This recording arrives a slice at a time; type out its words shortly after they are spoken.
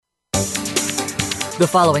The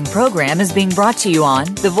following program is being brought to you on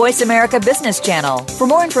the Voice America Business Channel. For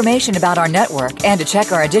more information about our network and to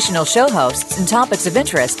check our additional show hosts and topics of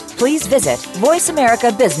interest, please visit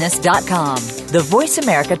voiceamericabusiness.com. The Voice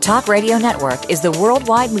America Talk Radio Network is the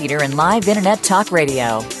worldwide leader in live Internet talk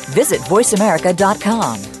radio. Visit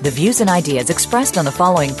voiceamerica.com. The views and ideas expressed on the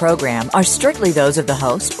following program are strictly those of the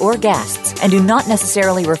host or guests and do not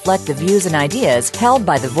necessarily reflect the views and ideas held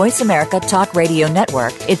by the Voice America Talk Radio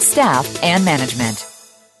Network, its staff, and management.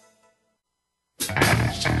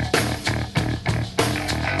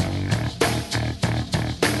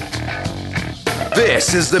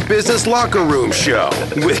 This is the Business Locker Room Show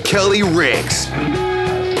with Kelly Riggs.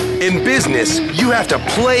 In business, you have to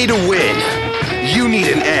play to win. You need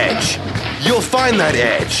an edge. You'll find that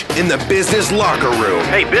edge in the Business Locker Room.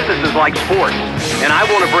 Hey, business is like sports, and I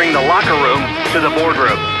want to bring the locker room to the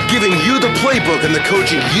boardroom. Giving you the playbook and the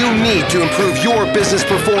coaching you need to improve your business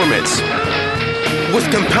performance. With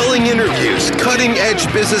compelling interviews,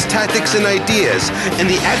 cutting-edge business tactics and ideas, and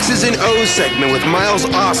the X's and O's segment with Miles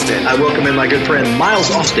Austin. I welcome in my good friend, Miles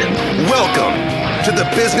Austin. Welcome to the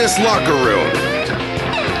Business Locker Room.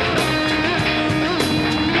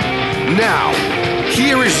 Now,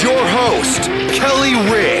 here is your host, Kelly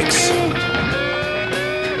Riggs.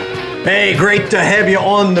 Hey, great to have you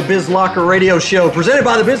on the Biz Locker Radio Show, presented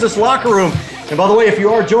by the Business Locker Room. And by the way, if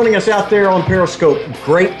you are joining us out there on Periscope,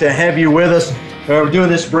 great to have you with us. We're doing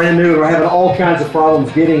this brand new. We're having all kinds of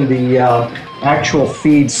problems getting the actual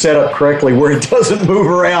feed set up correctly where it doesn't move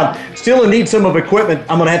around. Still in need some of equipment.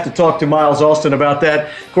 I'm going to have to talk to Miles Austin about that.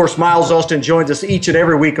 Of course, Miles Austin joins us each and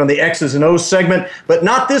every week on the X's and O's segment, but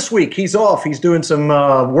not this week. He's off. He's doing some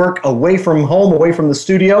work away from home, away from the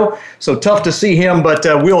studio. So tough to see him, but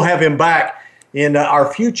we'll have him back in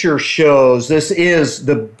our future shows. This is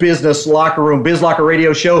the Business Locker Room, Biz Locker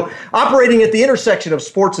Radio Show, operating at the intersection of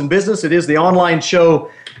sports and business. It is the online show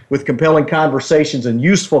with compelling conversations and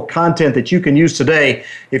useful content that you can use today.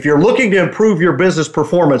 If you're looking to improve your business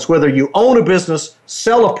performance, whether you own a business,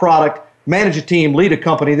 sell a product, manage a team, lead a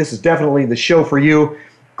company, this is definitely the show for you.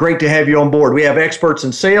 Great to have you on board. We have experts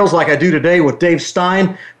in sales like I do today with Dave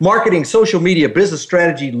Stein, marketing, social media, business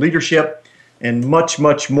strategy, leadership, and much,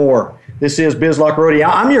 much more. This is Biz Locker Radio.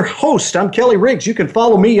 I'm your host. I'm Kelly Riggs. You can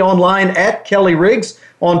follow me online at Kelly Riggs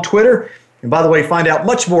on Twitter. And by the way, find out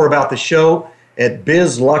much more about the show at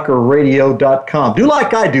bizlockerradio.com. Do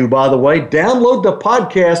like I do, by the way. Download the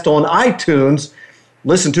podcast on iTunes.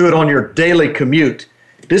 Listen to it on your daily commute.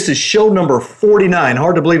 This is show number 49.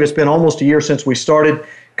 Hard to believe it's been almost a year since we started.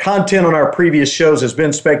 Content on our previous shows has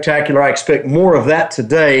been spectacular. I expect more of that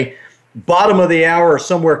today. Bottom of the hour or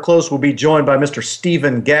somewhere close, we'll be joined by Mr.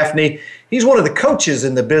 Steven Gaffney. He's one of the coaches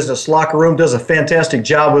in the Business Locker Room, does a fantastic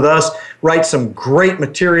job with us, writes some great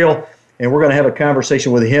material, and we're going to have a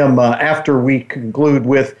conversation with him after we conclude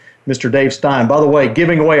with Mr. Dave Stein. By the way,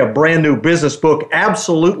 giving away a brand new business book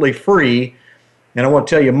absolutely free, and I want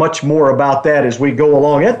to tell you much more about that as we go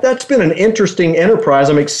along. That's been an interesting enterprise.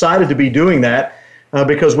 I'm excited to be doing that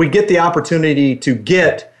because we get the opportunity to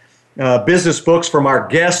get business books from our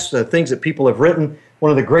guests, things that people have written. One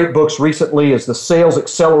of the great books recently is The Sales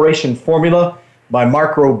Acceleration Formula by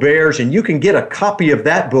Mark Roberge, and you can get a copy of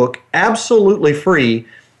that book absolutely free.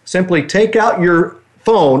 Simply take out your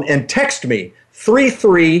phone and text me,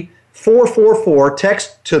 33444.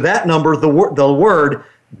 Text to that number the word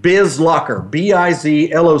BizLocker,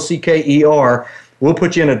 BizLocker. We'll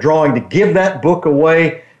put you in a drawing to give that book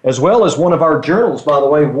away, as well as one of our journals, by the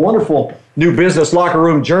way, wonderful new Business Locker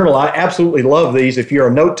Room journal. I absolutely love these. If you're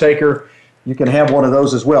a note taker, you can have one of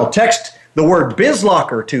those as well. Text the word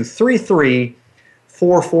BizLocker to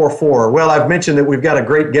 33444. Well, I've mentioned that we've got a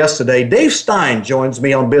great guest today. Dave Stein joins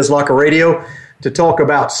me on Biz Locker Radio to talk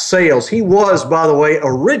about sales. He was, by the way,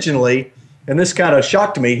 originally, and this kind of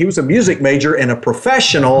shocked me, he was a music major and a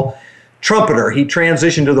professional trumpeter. He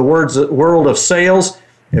transitioned to the world of sales,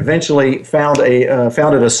 eventually founded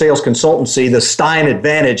a sales consultancy, the Stein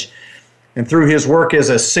Advantage. And through his work as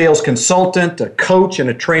a sales consultant, a coach, and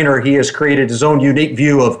a trainer, he has created his own unique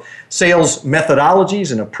view of sales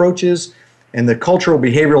methodologies and approaches and the cultural,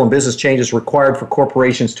 behavioral, and business changes required for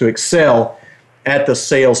corporations to excel at the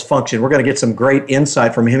sales function. We're going to get some great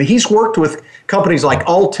insight from him. He's worked with companies like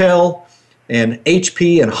Altel and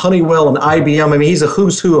HP and Honeywell and IBM. I mean, he's a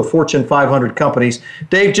who's who of Fortune 500 companies.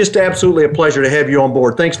 Dave, just absolutely a pleasure to have you on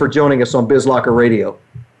board. Thanks for joining us on Biz Locker Radio.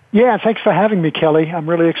 Yeah, thanks for having me, Kelly. I'm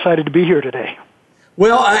really excited to be here today.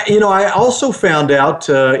 Well, I also found out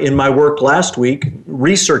in my work last week,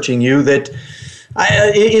 researching you, that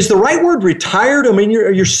is the right word retired? I mean,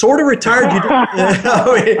 you're sort of retired.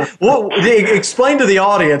 Explain to the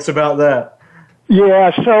audience about that.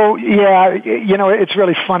 Yeah, so, it's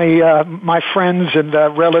really funny. My friends and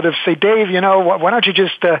relatives say, Dave, why don't you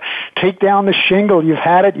just take down the shingle? You've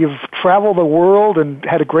had it. You've traveled the world and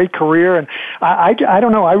had a great career. And I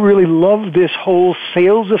don't know. I really love this whole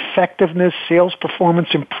sales effectiveness, sales performance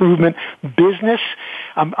improvement business.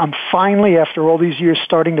 I'm finally, after all these years,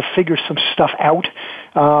 starting to figure some stuff out.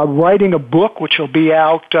 Writing a book, which will be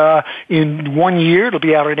out in 1 year. It'll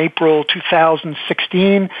be out in April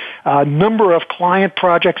 2016. Number of client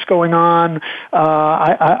projects going on.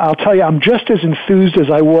 I'll tell you, I'm just as enthused as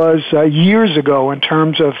I was years ago in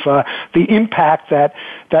terms of the impact that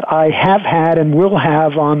I have had and will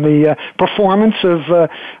have on the performance of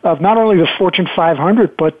not only the Fortune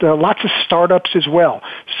 500, but lots of startups as well.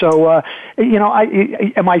 So,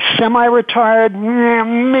 am I semi-retired?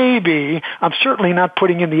 Maybe. I'm certainly not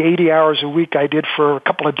putting in the 80 hours a week I did for a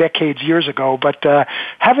couple of decades years ago, but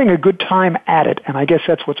having a good time at it, and I guess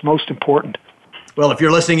that's what's most important. Well, if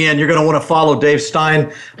you're listening in, you're going to want to follow Dave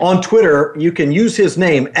Stein on Twitter. You can use his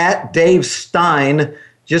name, @Dave Stein.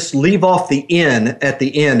 Just leave off the N at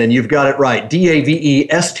the end, and you've got it right,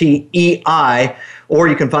 DAVESTEI. Or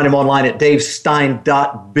you can find him online at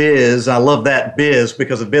davestein.biz. I love that biz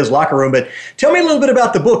because of Biz Locker Room. But tell me a little bit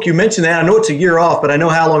about the book. You mentioned that. I know it's a year off, but I know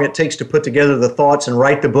how long it takes to put together the thoughts and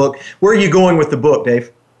write the book. Where are you going with the book, Dave?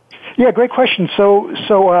 Yeah, great question. So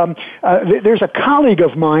there's a colleague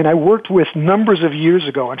of mine I worked with numbers of years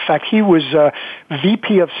ago. In fact, he was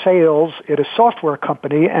VP of sales at a software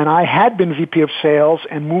company, and I had been VP of sales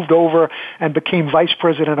and moved over and became vice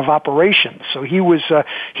president of operations. So he was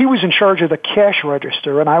in charge of the cash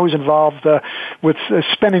register, and I was involved with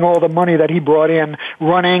spending all the money that he brought in,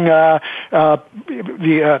 running the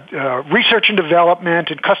research and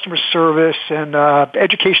development and customer service and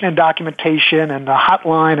education and documentation and the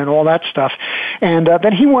hotline and all that stuff. And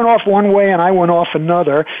then he went off one way and I went off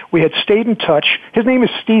another. We had stayed in touch. His name is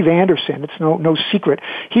Steve Anderson. It's no secret.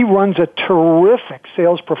 He runs a terrific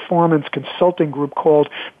sales performance consulting group called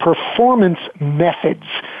Performance Methods.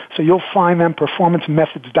 So you'll find them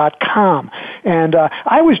performancemethods.com. And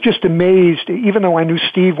I was just amazed, even though I knew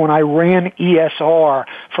Steve when I ran ESR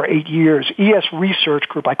for 8 years. ES Research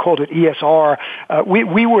Group, I called it ESR.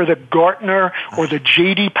 We were the Gartner or the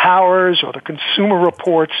J.D. Powers or the Consumer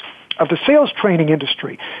Reports of the sales training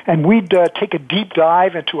industry. And we'd take a deep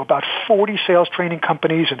dive into about 40 sales training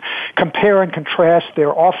companies and compare and contrast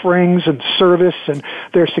their offerings and service and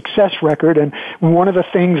their success record. And one of the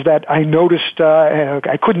things that I noticed,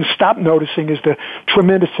 I couldn't stop noticing, is the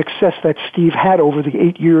tremendous success that Steve had over the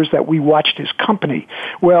 8 years that we watched his company.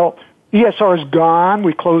 Well, ESR is gone.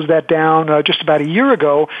 We closed that down just about a year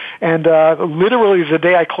ago, and literally the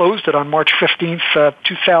day I closed it on March 15th,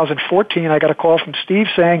 2014, I got a call from Steve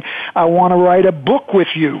saying, I want to write a book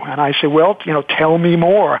with you. And I said, well, tell me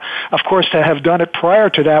more. Of course, to have done it prior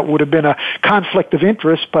to that would have been a conflict of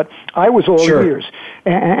interest, but I was all ears.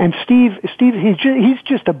 And Steve, he's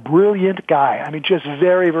just a brilliant guy. I mean, just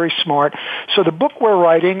very, very smart. So the book we're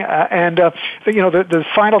writing, the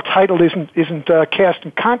final title isn't cast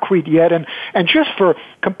in concrete yet. And just for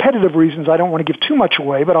competitive reasons, I don't want to give too much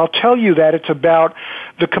away, but I'll tell you that it's about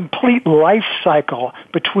the complete life cycle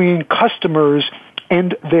between customers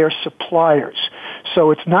and their suppliers.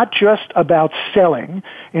 So it's not just about selling.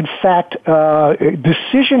 In fact,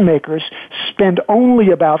 decision makers spend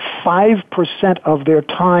only about 5% of their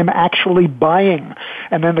time actually buying.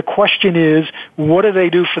 And then the question is, what do they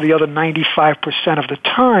do for the other 95% of the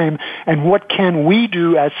time? And what can we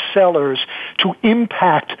do as sellers to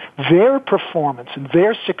impact their performance and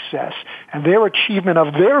their success and their achievement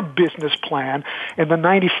of their business plan? And the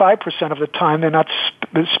 95% of the time they're not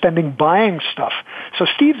spending buying stuff. So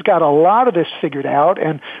Steve's got a lot of this figured out,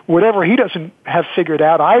 and whatever he doesn't have figured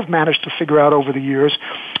out, I've managed to figure out over the years.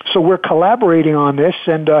 So we're collaborating on this,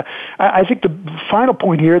 and I think the final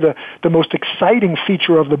point here, the most exciting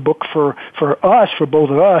feature of the book for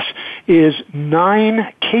both of us, is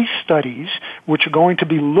 9 case studies which are going to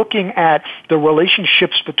be looking at the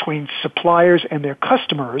relationships between suppliers and their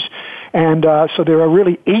customers. And so there are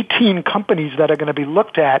really 18 companies that are going to be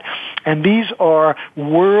looked at, and these are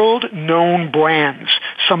world-known brands,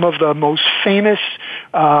 some of the most famous,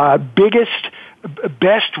 biggest,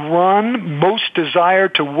 best run, most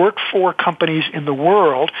desired to work for companies in the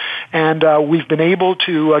world. And we've been able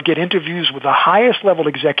to get interviews with the highest level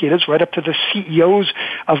executives, right up to the CEOs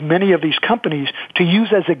of many of these companies, to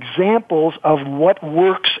use as examples of what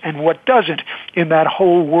works and what doesn't in that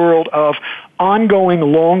whole world of ongoing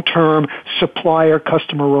long-term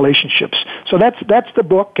supplier-customer relationships. So that's the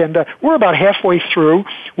book, and we're about halfway through.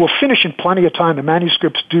 We'll finish in plenty of time. The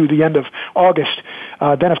manuscript's due the end of August.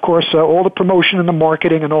 Then, of course, all the promotion and the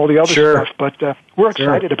marketing and all the other stuff, but we're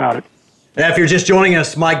excited about it. And if you're just joining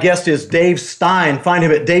us, my guest is Dave Stein. Find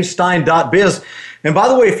him at davestein.biz. And by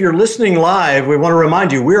the way, if you're listening live, we want to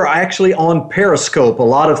remind you, we're actually on Periscope. A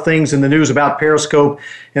lot of things in the news about Periscope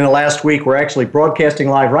in the last week. We're actually broadcasting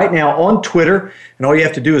live right now on Twitter. And all you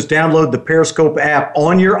have to do is download the Periscope app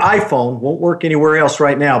on your iPhone. Won't work anywhere else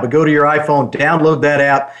right now, but go to your iPhone, download that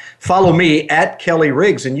app, follow me at Kelly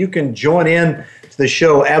Riggs, and you can join in to the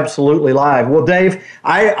show absolutely live. Well, Dave,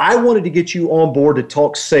 I wanted to get you on board to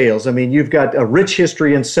talk sales. I mean, you've got a rich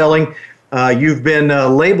history in selling. You've been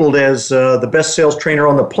labeled as the best sales trainer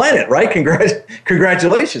on the planet, right?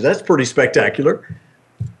 Congratulations. That's pretty spectacular.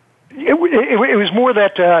 It was more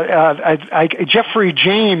that Jeffrey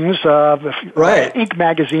James, right. Inc.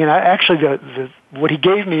 magazine, what he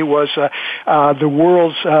gave me was the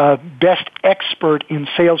world's best expert in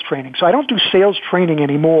sales training. So I don't do sales training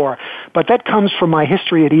anymore, but that comes from my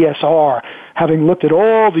history at ESR, having looked at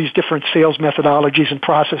all these different sales methodologies and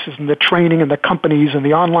processes and the training and the companies and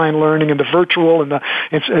the online learning and the virtual and the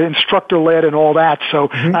instructor-led and all that. So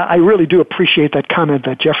I really do appreciate that comment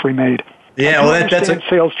that Jeffrey made. Yeah, well, that's a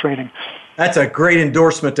sales training. That's a great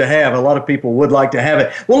endorsement to have. A lot of people would like to have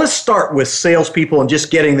it. Well, let's start with salespeople and just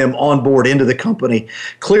getting them on board into the company.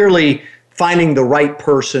 Clearly, finding the right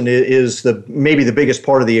person is maybe the biggest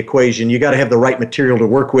part of the equation. You got to have the right material to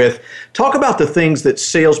work with. Talk about the things that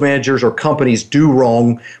sales managers or companies do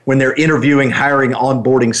wrong when they're interviewing, hiring,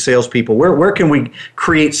 onboarding salespeople. Where can we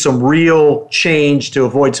create some real change to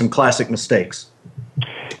avoid some classic mistakes?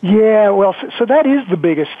 Yeah, well, so that is the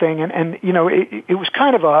biggest thing, and you know, it was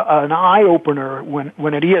kind of an eye-opener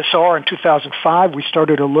when at ESR in 2005 we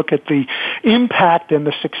started to look at the impact and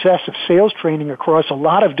the success of sales training across a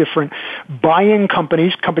lot of different buying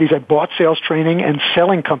companies that bought sales training, and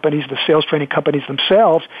selling companies, the sales training companies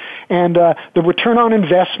themselves, and the return on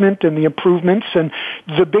investment and the improvements. And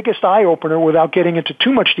the biggest eye-opener, without getting into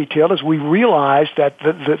too much detail, is we realized that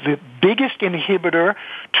the biggest inhibitor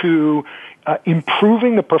to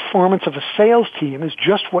improving the performance of a sales team is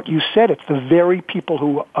just what you said. It's the very people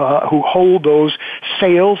who hold those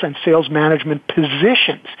sales and sales management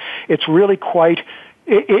positions. It's really quite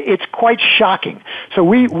shocking. So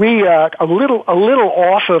we a little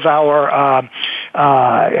off of our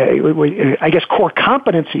I guess core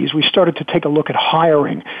competencies. We started to take a look at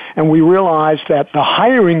hiring, and we realized that the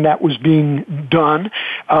hiring that was being done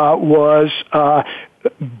was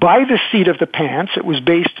by the seat of the pants. It was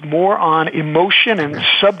based more on emotion and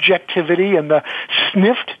subjectivity and the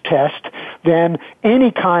sniffed test than any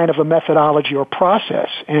kind of a methodology or process.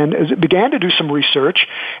 And as it began to do some research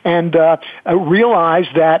and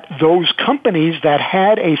realized that those companies that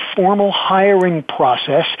had a formal hiring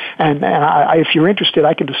process, and if you're interested,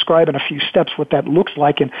 I can describe in a few steps what that looks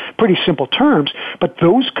like in pretty simple terms, but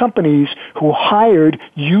those companies who hired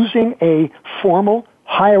using a formal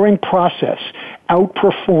hiring process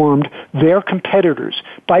outperformed their competitors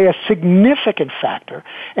by a significant factor,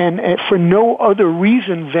 and for no other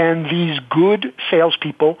reason than these good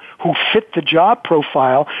salespeople who fit the job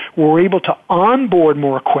profile were able to onboard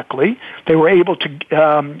more quickly. They were able to,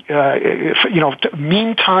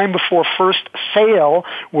 mean time before first sale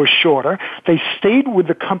was shorter. They stayed with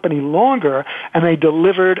the company longer, and they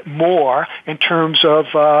delivered more in terms of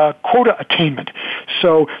quota attainment.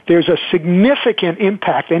 So there's a significant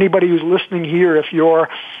impact. Anybody who's listening here, if you're,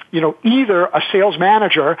 either a sales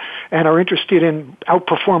manager and are interested in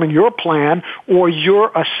outperforming your plan, or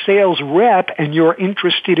you're a sales rep and you're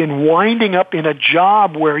interested in winding up in a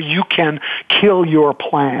job where you can kill your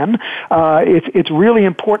plan, it's really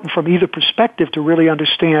important from either perspective to really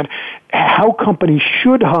understand how companies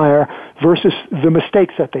should hire versus the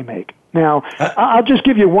mistakes that they make. Now, I'll just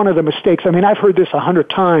give you one of the mistakes. I mean, I've heard this 100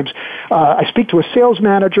 times. I speak to a sales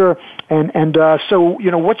manager, and so,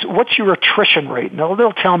 what's your attrition rate? And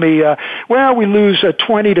they'll tell me, we lose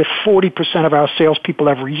 20 to 40% of our salespeople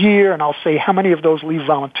every year, and I'll say how many of those leave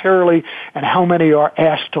voluntarily and how many are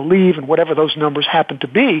asked to leave, and whatever those numbers happen to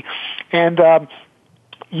be. And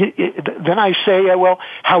then I say,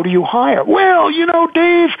 how do you hire? Well,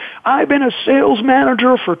 Dave, I've been a sales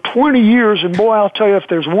manager for 20 years, and boy, I'll tell you, if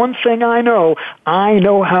there's one thing I know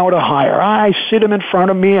how to hire. I sit them in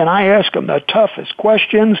front of me, and I ask them the toughest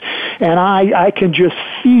questions, and I can just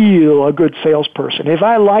feel a good salesperson. If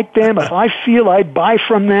I like them, if I feel I buy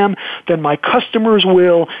from them, then my customers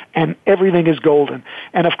will, and everything is golden.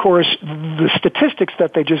 And of course, the statistics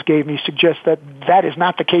that they just gave me suggest that that is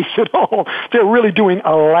not the case at all. They're really doing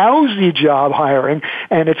a lousy job hiring,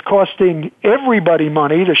 and it's costing everybody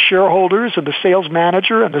money, the shareholders and the sales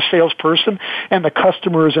manager and the salesperson and the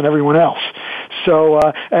customers and everyone else. So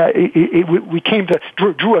we came to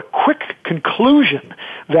drew a quick conclusion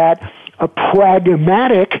that a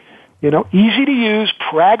pragmatic, easy to use,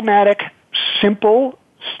 pragmatic, simple,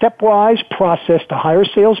 stepwise process to hire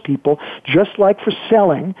salespeople, just like for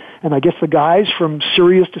selling. And I guess the guys from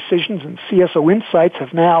Serious Decisions and CSO Insights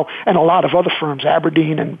have now, and a lot of other firms,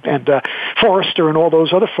 Aberdeen and Forrester and all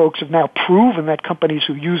those other folks have now proven that companies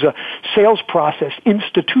who use a sales process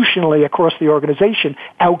institutionally across the organization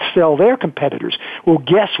outsell their competitors. Well,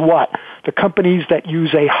 guess what? The companies that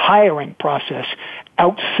use a hiring process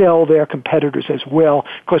outsell their competitors as well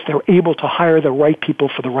because they're able to hire the right people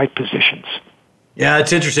for the right positions. Yeah,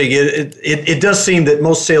 it's interesting. It does seem that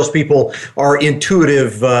most salespeople are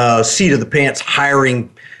intuitive, seat of the pants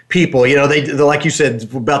hiring people. They like you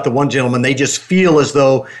said about the one gentleman, they just feel as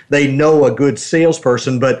though they know a good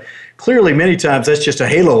salesperson, but clearly many times that's just a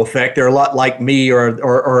halo effect. They're a lot like me,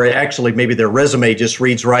 or actually maybe their resume just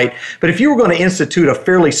reads right. But if you were going to institute a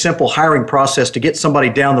fairly simple hiring process to get somebody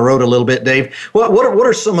down the road a little bit, Dave, what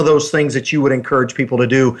are some of those things that you would encourage people to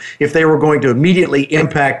do if they were going to immediately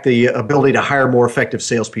impact the ability to hire more effective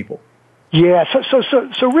salespeople? Yeah,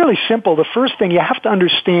 so really simple. The first thing, you have to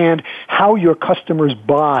understand how your customers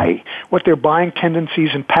buy, what their buying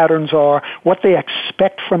tendencies and patterns are, what they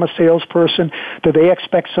expect from a salesperson. Do they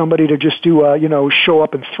expect somebody to just do show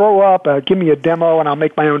up and throw up, give me a demo and I'll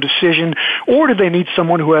make my own decision? Or do they need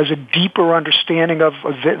someone who has a deeper understanding of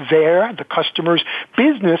the customer's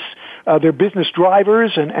business, their business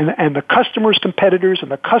drivers and the customer's competitors and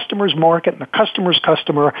the customer's market and the customer's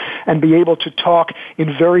customer, and be able to talk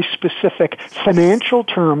in very specific financial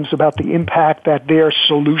terms about the impact that their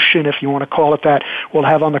solution, if you want to call it that, will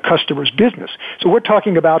have on the customer's business. So we're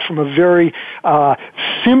talking about from a very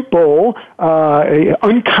simple,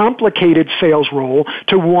 uncomplicated sales role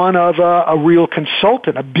to one of a real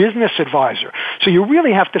consultant, a business advisor. So you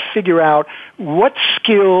really have to figure out what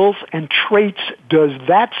skills and traits does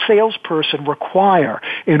that salesperson require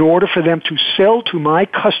in order for them to sell to my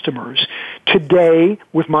customers today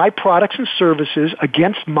with my products and services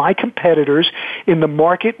against my competitors in the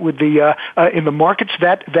market with the in the markets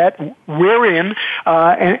that we're in,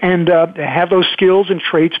 and have those skills and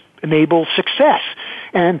traits enable success.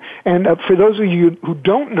 And for those of you who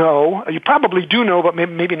don't know, you probably do know, but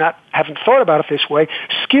maybe haven't thought about it this way,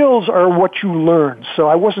 skills are what you learn. So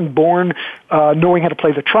I wasn't born knowing how to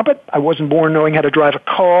play the trumpet. I wasn't born knowing how to drive a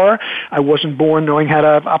car. I wasn't born knowing how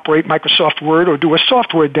to operate Microsoft Word or do a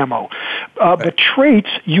software demo. The traits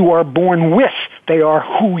you are born with, they are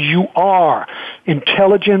who you are.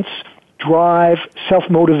 Intelligence, drive,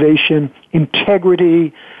 self-motivation,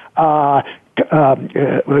 integrity,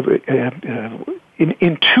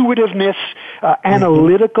 intuitiveness,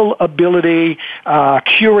 analytical ability,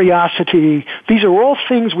 curiosity. These are all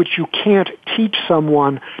things which you can't teach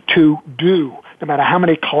someone to do, no matter how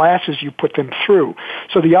many classes you put them through.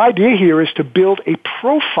 So the idea here is to build a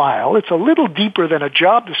profile. It's a little deeper than a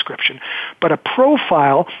job description, but a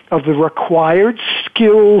profile of the required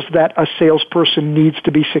skills that a salesperson needs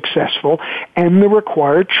to be successful and the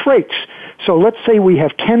required traits. So let's say we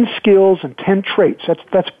have 10 skills and 10 traits.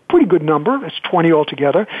 That's a pretty good number. It's 20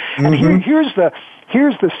 altogether. Mm-hmm. And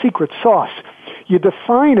here's the secret sauce. You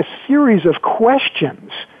define a series of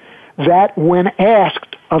questions that, when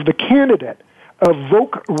asked of the candidate,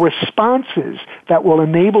 evoke responses that will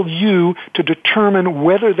enable you to determine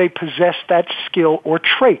whether they possess that skill or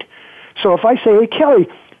trait. So if I say, hey, Kelly,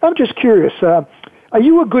 I'm just curious, are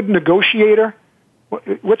you a good negotiator?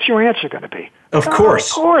 What's your answer going to be? Of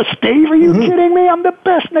course. Of course, Dave. Are you kidding me? I'm the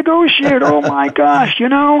best negotiator. Oh, my gosh,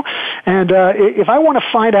 And if I want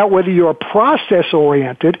to find out whether you're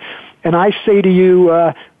process-oriented, and I say to you,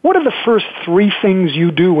 what are the first 3 things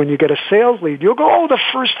you do when you get a sales lead? You'll go, oh, the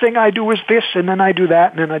first thing I do is this, and then I do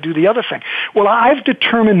that, and then I do the other thing. Well, I've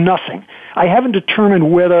determined nothing. I haven't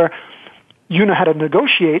determined whether you know how to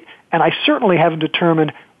negotiate, and I certainly haven't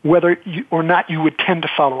determined whether or not you would tend to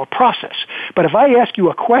follow a process. But if I ask you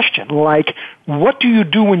a question like, what do you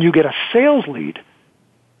do when you get a sales lead?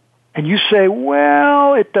 And you say,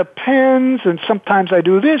 well, it depends, and sometimes I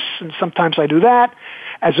do this, and sometimes I do that.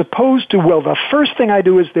 as opposed to, well, the first thing I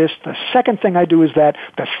do is this, the second thing I do is that,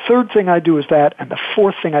 the third thing I do is that, and the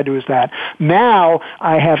fourth thing I do is that. Now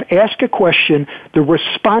I have asked a question, the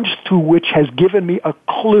response to which has given me a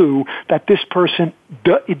clue that this person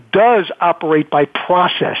does operate by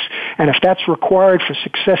process. And if that's required for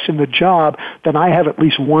success in the job, then I have at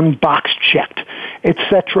least one box checked, et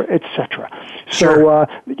cetera, et cetera. Sure. So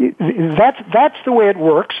that's the way it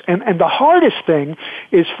works. And the hardest thing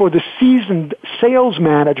is for the seasoned sales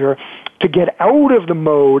manager to get out of the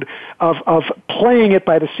mode of playing it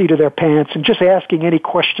by the seat of their pants and just asking any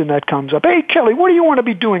question that comes up. Hey, Kelly, what do you want to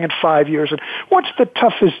be doing in 5 years? And what's the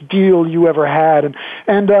toughest deal you ever had?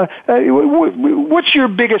 And what's your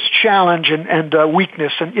biggest challenge and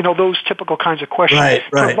weakness? And, those typical kinds of questions right.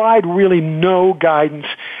 provide really no guidance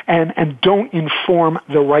and don't inform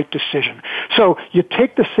the right decision. So you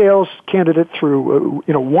take the sales candidate through,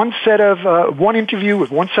 one interview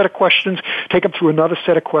with one set of questions, take them through another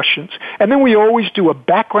set of questions. And then we always do a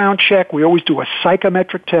background check. We always do a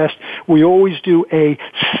psychometric test. We always do a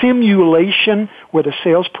simulation where the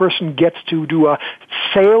salesperson gets to do a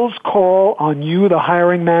sales call on you, the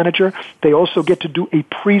hiring manager. They also get to do a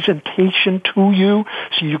presentation to you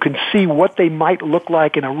so you can see what they might look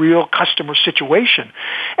like in a real customer situation.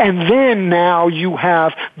 And then now you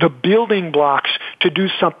have the building blocks to do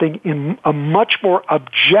something in a much more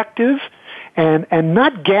objective and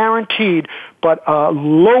not guaranteed, but a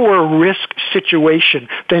lower risk situation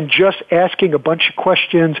than just asking a bunch of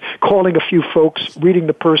questions, calling a few folks, reading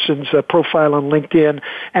the person's profile on LinkedIn,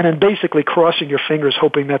 and then basically crossing your fingers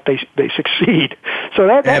hoping that they succeed. So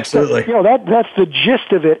that's absolutely that's the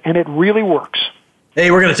gist of it, and it really works. Hey,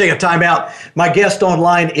 we're going to take a time out. My guest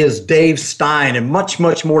online is Dave Stein, and much,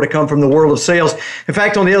 much more to come from the world of sales. In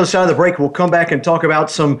fact, on the other side of the break, we'll come back and talk about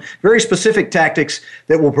some very specific tactics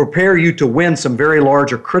that will prepare you to win some very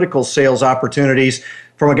large or critical sales opportunities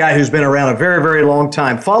from a guy who's been around a very, very long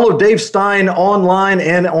time. Follow Dave Stein online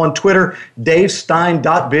and on Twitter,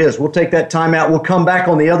 davestein.biz. We'll take that time out. We'll come back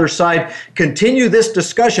on the other side, continue this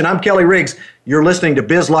discussion. I'm Kelly Riggs. You're listening to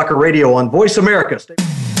BizLocker Radio on Voice America.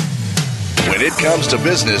 When it comes to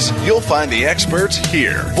business, you'll find the experts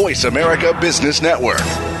here. Voice America Business Network.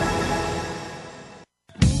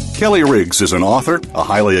 Kelly Riggs is an author, a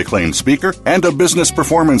highly acclaimed speaker, and a business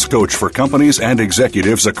performance coach for companies and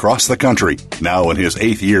executives across the country. Now in his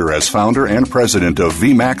 8th year as founder and president of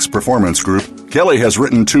VMAX Performance Group, Kelly has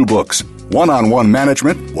written 2 books, One-on-One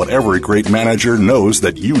Management, What Every Great Manager Knows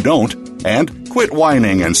That You Don't, and Quit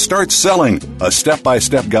Whining and Start Selling, a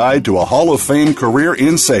step-by-step guide to a Hall of Fame career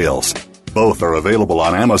in sales. Both are available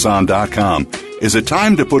on Amazon.com. Is it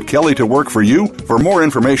time to put Kelly to work for you? For more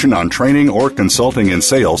information on training or consulting in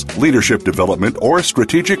sales, leadership development, or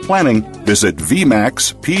strategic planning, visit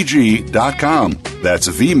VMAXPG.com. That's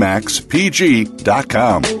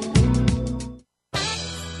VMAXPG.com.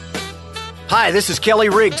 Hi, this is Kelly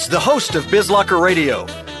Riggs, the host of BizLocker Radio.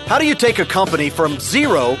 How do you take a company from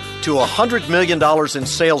zero to $100 million in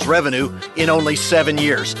sales revenue in only 7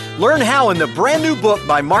 years? Learn how in the brand new book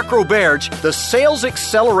by Mark Roberge, The Sales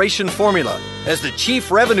Acceleration Formula. As the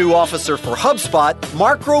Chief Revenue Officer for HubSpot,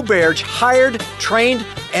 Mark Roberge hired, trained,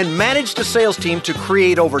 and managed a sales team to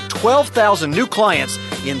create over 12,000 new clients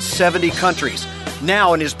in 70 countries.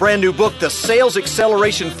 Now in his brand new book, The Sales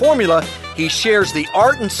Acceleration Formula, he shares the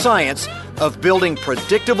art and science of building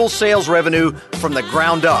predictable sales revenue from the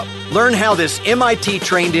ground up. Learn how this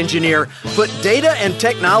MIT-trained engineer put data and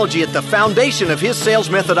technology at the foundation of his sales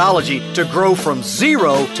methodology to grow from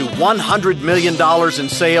zero to $100 million in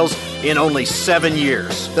sales in only 7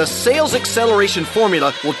 years. The Sales Acceleration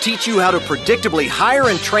Formula will teach you how to predictably hire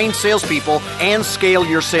and train salespeople and scale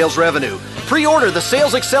your sales revenue. Pre-order The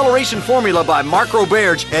Sales Acceleration Formula by Mark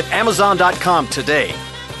Roberge at Amazon.com today.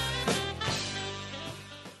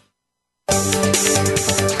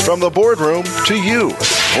 From the boardroom to you,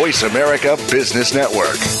 Voice America Business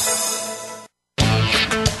Network.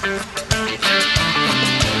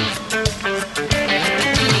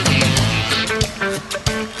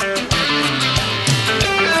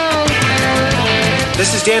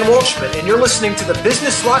 This is Dan Walshman, and you're listening to the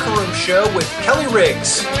Business Locker Room Show with Kelly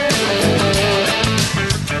Riggs.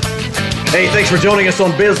 Hey, thanks for joining us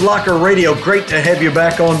on BizLocker Radio. Great to have you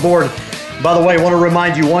back on board. By the way, I want to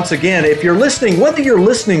remind you once again, if you're listening, whether you're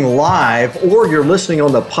listening live or you're listening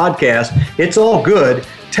on the podcast, it's all good.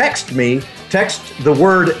 Text the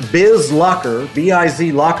word BizLocker,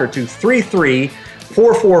 B-I-Z Locker, to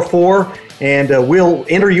 33444, and we'll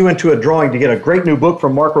enter you into a drawing to get a great new book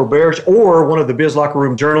from Mark Roberge or one of the Biz Locker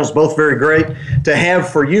Room journals, both very great to have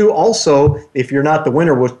for you. Also, if you're not the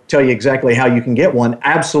winner, we'll tell you exactly how you can get one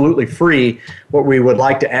absolutely free. What we would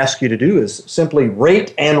like to ask you to do is simply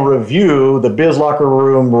rate and review the Biz Locker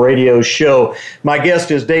Room radio show. My guest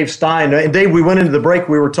is Dave Stein. And Dave, we went into the break.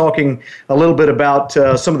 We were talking a little bit about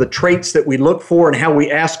some of the traits that we look for and how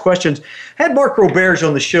we ask questions. I had Mark Roberge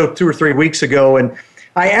on the show 2 or 3 weeks ago, and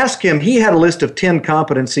I asked him, he had a list of 10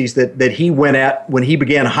 competencies that he went at when he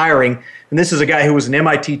began hiring. And this is a guy who was an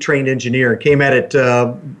MIT-trained engineer, came at it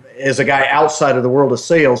as a guy outside of the world of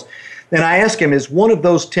sales. And I asked him, is one of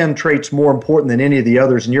those 10 traits more important than any of the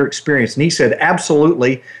others in your experience? And he said,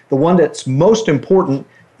 absolutely. The one that's most important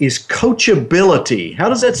is coachability. How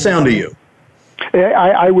does that sound to you?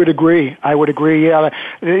 I would agree. Yeah,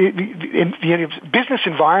 the business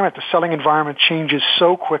environment, the selling environment changes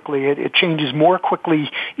so quickly. It changes more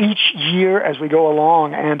quickly each year as we go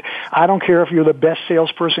along. And I don't care if you're the best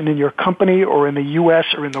salesperson in your company or in the U.S.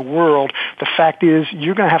 or in the world. The fact is,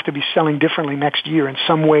 you're going to have to be selling differently next year in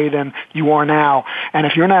some way than you are now. And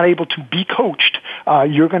if you're not able to be coached,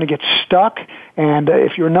 you're going to get stuck. And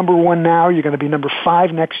if you're number 1 now, you're going to be number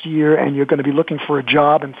 5 next year, and you're going to be looking for a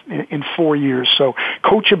job in 4 years. So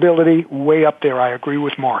coachability, way up there. I agree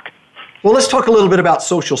with Mark. Well, let's talk a little bit about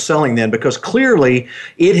social selling then, because clearly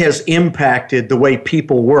it has impacted the way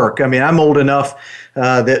people work. I mean, I'm old enough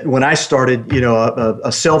that when I started,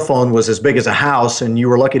 a cell phone was as big as a house, and you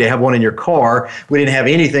were lucky to have one in your car. We didn't have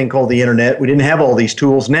anything called the internet. We didn't have all these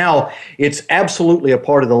tools. Now, it's absolutely a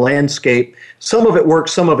part of the landscape. Some of it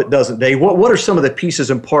works, some of it doesn't. Dave, what are some of the pieces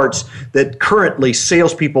and parts that currently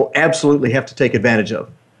salespeople absolutely have to take advantage of?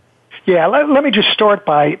 Yeah, let me just start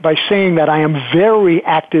by saying that I am very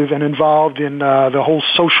active and involved in the whole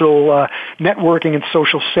social networking and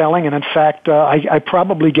social selling. And in fact, I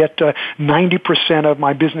probably get 90% of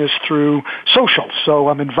my business through social. So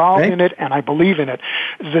I'm involved in it and I believe in it.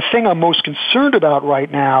 The thing I'm most concerned about right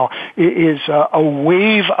now is a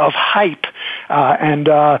wave of hype.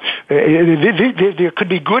 There could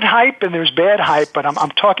be good hype and there's bad hype, but I'm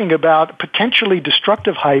talking about potentially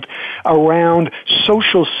destructive hype around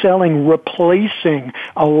social selling replacing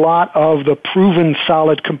a lot of the proven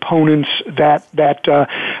solid components that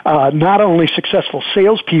not only successful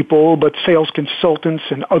salespeople but sales consultants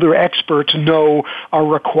and other experts know are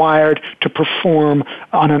required to perform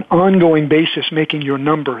on an ongoing basis, making your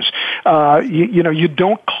numbers. You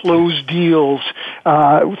don't close deals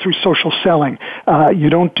through social selling. You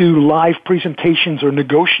don't do live presentations or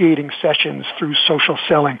negotiating sessions through social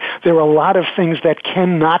selling. There are a lot of things that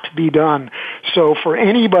cannot be done. So for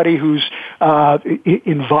anybody who's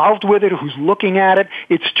involved with it, who's looking at it,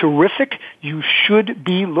 it's terrific. You should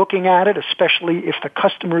be looking at it, especially if the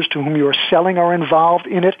customers to whom you are selling are involved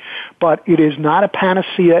in it. But it is not a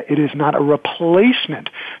panacea. It is not a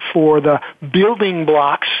replacement for the building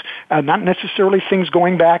blocks, not necessarily things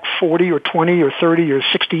going back 40 or 20 or 30 or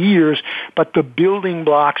 60 years, but the building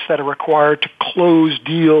blocks that are required to close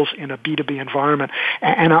deals in a B2B environment.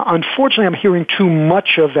 And unfortunately, I'm hearing too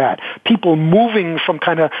much of that. People moving from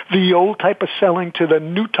kind of the old type of selling to the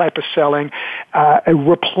new type of selling,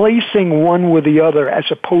 replacing one with the other as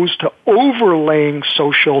opposed to overlaying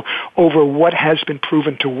social over what has been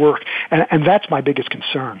proven to work. And that's my biggest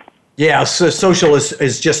concern. Yeah, so social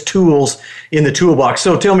is just tools in the toolbox.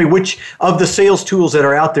 So tell me, which of the sales tools that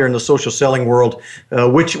are out there in the social selling world,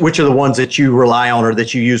 which are the ones that you rely on or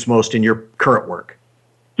that you use most in your current work?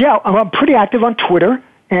 Yeah, I'm pretty active on Twitter.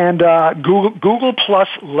 And Google plus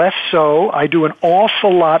less so. I do an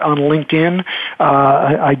awful lot on LinkedIn.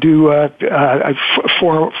 I do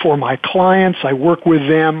for my clients. I work with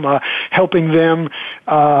them, helping them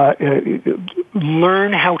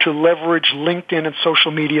learn how to leverage LinkedIn and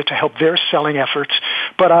social media to help their selling efforts.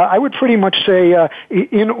 But I would pretty much say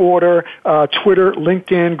in order: Twitter,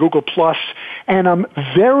 LinkedIn, Google plus, and I'm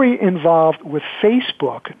very involved with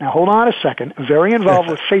Facebook. Now hold on a second. Very involved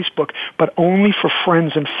with Facebook, but only for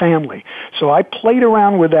friends and family. So I played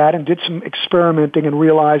around with that and did some experimenting and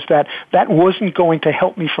realized that that wasn't going to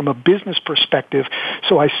help me from a business perspective.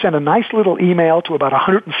 So I sent a nice little email to about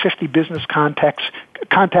 150 business contacts,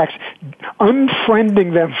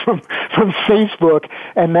 unfriending them from Facebook,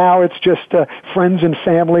 and now it's just friends and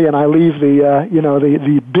family, and I leave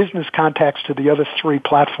the business contacts to the other 3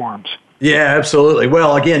 platforms. Yeah, absolutely.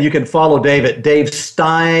 Well, again, you can follow Dave at Dave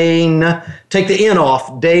Stein. Take the N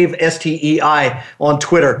off, Dave, S-T-E-I, on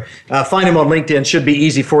Twitter. Find him on LinkedIn. Should be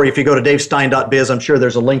easy for you if you go to davestein.biz. I'm sure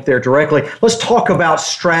there's a link there directly. Let's talk about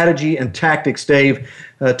strategy and tactics, Dave,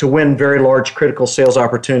 to win very large critical sales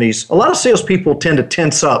opportunities. A lot of salespeople tend to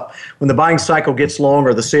tense up when the buying cycle gets long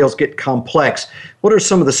or the sales get complex. What are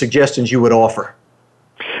some of the suggestions you would offer?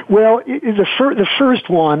 Well, the first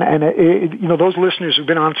one, and those listeners who've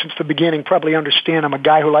been on since the beginning probably understand I'm a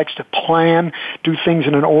guy who likes to plan, do things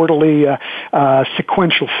in an orderly,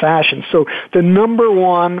 sequential fashion. So the number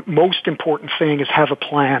one most important thing is have a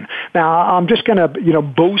plan. Now, I'm just going to,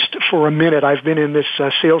 boast for a minute. I've been in this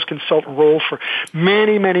sales consultant role for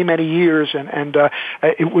many, many, many years, and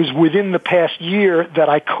it was within the past year that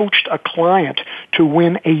I coached a client to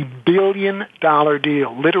win $1 billion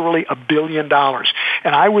deal, literally $1 billion.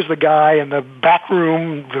 And I was the guy in the back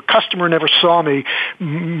room. The customer never saw me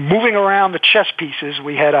moving around the chess pieces.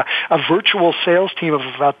 We had a virtual sales team of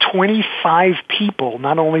about 25 people,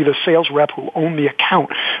 not only the sales rep who owned the account,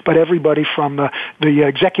 but everybody from the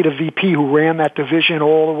executive VP who ran that division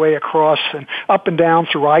all the way across and up and down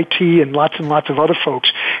through IT and lots of other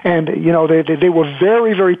folks. And, they were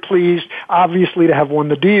very, very pleased, obviously, to have won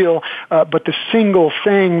the deal. But the single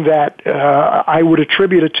thing that I would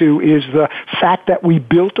attribute it to is the fact that we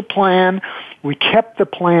built a plan. We kept the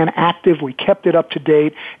plan active. We kept it up to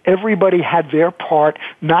date. Everybody had their part,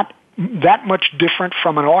 not that much different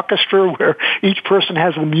from an orchestra where each person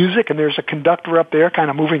has the music and there's a conductor up there kind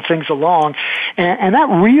of moving things along. And that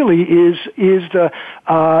really is the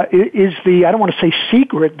I don't want to say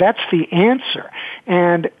secret, that's the answer.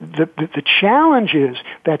 And the challenge is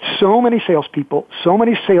that so many salespeople, so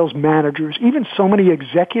many sales managers, even so many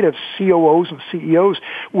executives, COOs and CEOs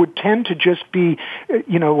would tend to just be,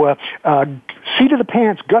 seat of the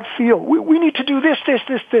pants, gut feel. We need to do this,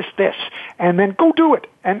 and then go do it.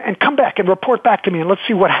 And come back and report back to me and let's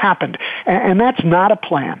see what happened. And that's not a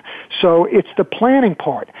plan. So it's the planning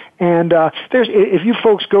part. And if you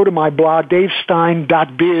folks go to my blog,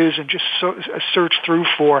 davestein.biz, and just search through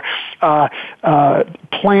for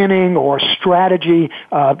planning or strategy,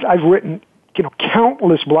 I've written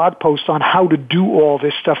countless blog posts on how to do all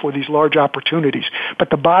this stuff with these large opportunities.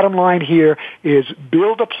 But the bottom line here is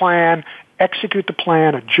build a plan, execute the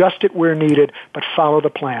plan, adjust it where needed, but follow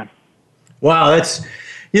the plan. Wow, that's,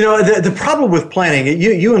 the problem with planning,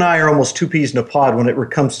 you and I are almost two peas in a pod when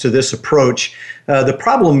it comes to this approach. The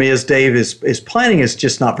problem is, Dave, is planning is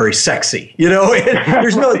just not very sexy.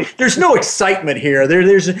 There's no excitement here.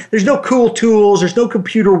 There's no cool tools. There's no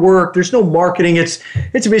computer work. There's no marketing. It's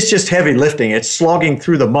just heavy lifting. It's slogging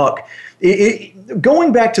through the muck.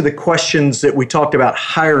 Going back to the questions that we talked about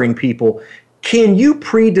hiring people, can you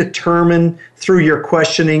predetermine through your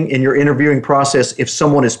questioning in your interviewing process if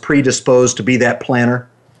someone is predisposed to be that planner?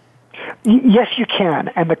 Yes, you can,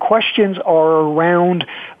 and the questions are around.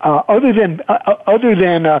 Other than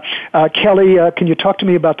Kelly, can you talk to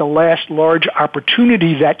me about the last large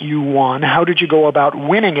opportunity that you won? How did you go about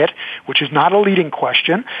winning it? Which is not a leading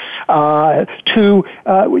question.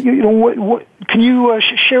 Can you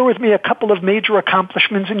share with me a couple of major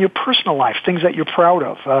accomplishments in your personal life, things that you're proud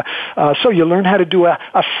of? So you learned how to do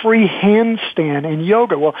a free handstand in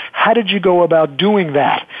yoga. Well, how did you go about doing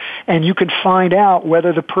that? And you can find out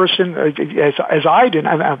whether the person, as I did,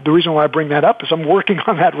 and the reason why I bring that up is I'm working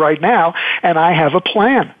on that right now, and I have a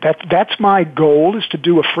plan. That's my goal, is to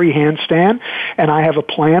do a free handstand, and I have a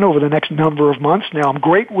plan over the next number of months. Now, I'm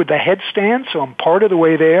great with the headstand, so I'm part of the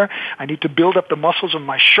way there. I need to build up the muscles of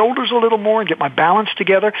my shoulders a little more and get my balance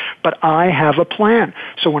together, but I have a plan.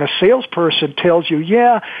 So when a salesperson tells you,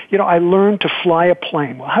 I learned to fly a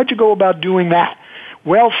plane. Well, how'd you go about doing that?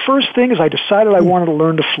 Well, first thing is I decided I wanted to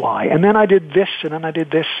learn to fly, and then I did this, and then I did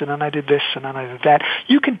this, and then I did this, and then I did that.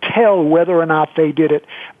 You can tell whether or not they did it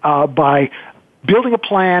by building a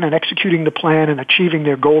plan and executing the plan and achieving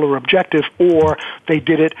their goal or objective, or they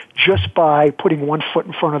did it just by putting one foot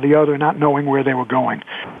in front of the other, not knowing where they were going.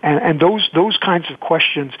 And those kinds of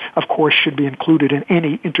questions, of course, should be included in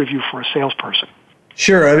any interview for a salesperson.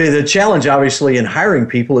 Sure. I mean, the challenge, obviously, in hiring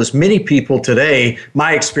people is many people today,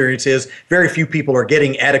 my experience is very few people are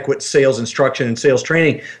getting adequate sales instruction and sales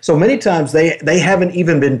training. So many times they haven't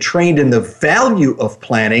even been trained in the value of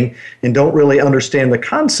planning and don't really understand the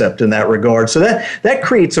concept in that regard. So that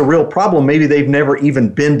creates a real problem. Maybe they've never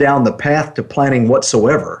even been down the path to planning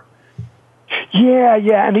whatsoever. Yeah.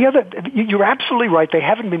 And you're absolutely right. They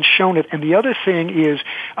haven't been shown it. And the other thing is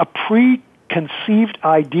a predetermined preconceived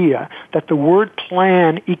idea that the word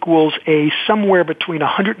plan equals a somewhere between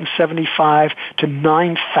 175 to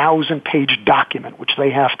 9,000 page document, which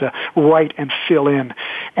they have to write and fill in.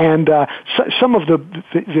 And some of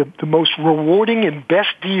the most rewarding and best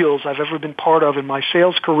deals I've ever been part of in my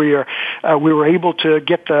sales career, we were able to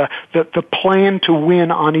get the plan to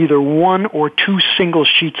win on either one or two single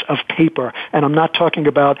sheets of paper. And I'm not talking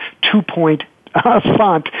about 2-point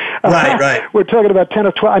font. Right. We're talking about 10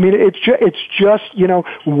 or 12. I mean, it's just,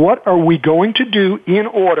 what are we going to do in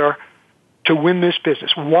order to win this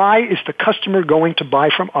business? Why is the customer going to buy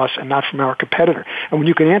from us and not from our competitor? And when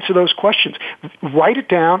you can answer those questions, write it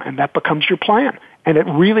down, and that becomes your plan. And it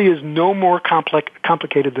really is no more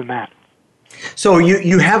complicated than that. So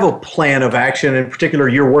you have a plan of action. In particular,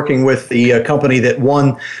 you're working with the company that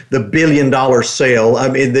won the $1 billion sale. I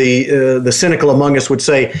mean, the cynical among us would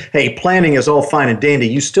say, hey, planning is all fine and dandy.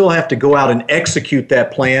 You still have to go out and execute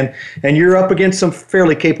that plan, and you're up against some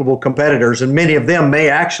fairly capable competitors, and many of them may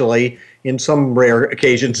actually, in some rare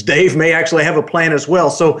occasions, Dave may actually have a plan as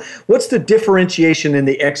well. So what's the differentiation in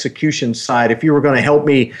the execution side? If you were going to help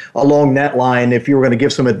me along that line, if you were going to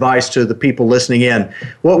give some advice to the people listening in,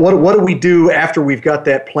 what do we do after we've got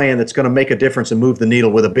that plan that's going to make a difference and move the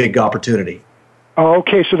needle with a big opportunity?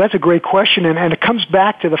 Okay, so that's a great question, and it comes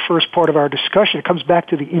back to the first part of our discussion. It comes back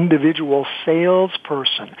to the individual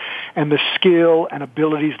salesperson and the skill and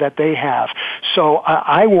abilities that they have. So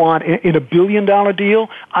I want, in a $1 billion deal,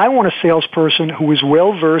 I want a salesperson who is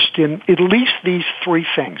well-versed in at least these three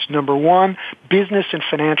things. Number one, business and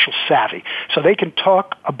financial savvy. So they can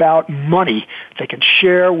talk about money. They can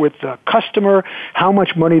share with the customer how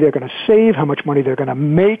much money they're going to save, how much money they're going to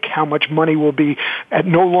make, how much money will be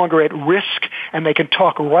no longer at risk, and they can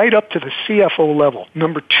talk right up to the CFO level.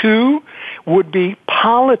 Number two would be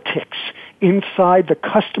politics inside the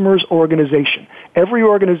customer's organization. Every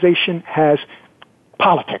organization has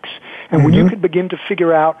politics. And when you can begin to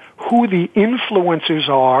figure out who the influencers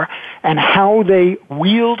are and how they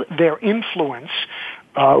wield their influence,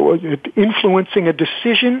 influencing a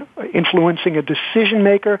decision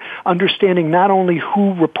maker, understanding not only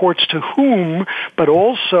who reports to whom, but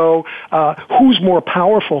also who's more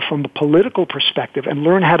powerful from the political perspective, and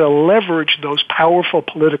learn how to leverage those powerful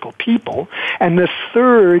political people. And the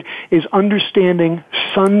third is understanding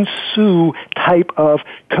Sun Tzu type of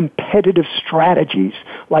competitive strategies,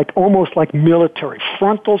 almost like military,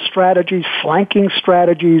 frontal strategies, flanking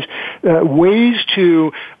strategies, ways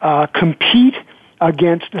to compete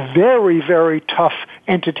against very, very tough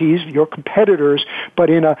entities, your competitors,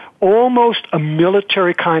 but in almost a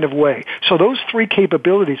military kind of way. So those three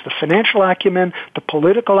capabilities, the financial acumen, the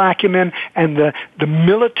political acumen, and the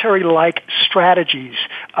military-like strategies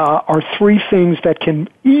are three things that can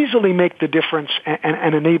easily make the difference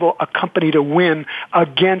and enable a company to win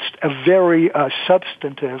against a very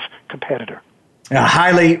substantive competitor. A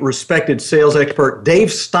highly respected sales expert,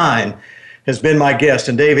 Dave Stein, has been my guest.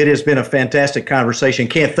 And Dave, it has been a fantastic conversation.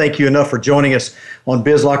 Can't thank you enough for joining us on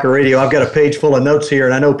BizLocker Radio. I've got a page full of notes here,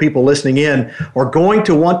 and I know people listening in are going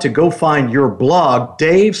to want to go find your blog,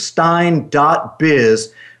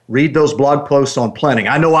 davestein.biz. Read those blog posts on planning.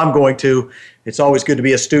 I know I'm going to. It's always good to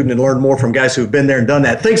be a student and learn more from guys who've been there and done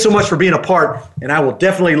that. Thanks so much for being a part, and I will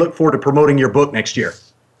definitely look forward to promoting your book next year.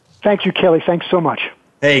 Thank you, Kelly. Thanks so much.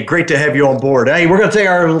 Hey, great to have you on board. Hey, we're going to take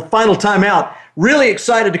our final time out. Really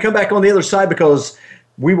excited to come back on the other side because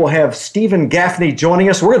we will have Steven Gaffney joining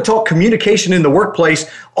us. We're going to talk communication in the workplace.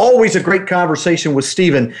 Always a great conversation with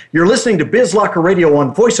Steven. You're listening to BizLocker Radio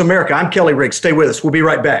on Voice America. I'm Kelly Riggs. Stay with us. We'll be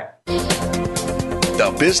right back.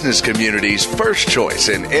 The business community's first choice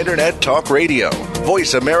in Internet Talk Radio.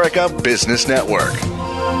 Voice America Business Network.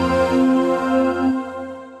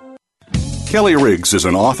 Kelly Riggs is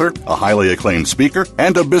an author, a highly acclaimed speaker,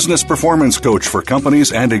 and a business performance coach for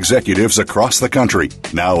companies and executives across the country.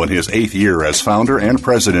 Now in his 8th year as founder and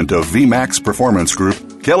president of VMAX Performance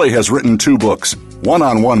Group, Kelly has written 2 books,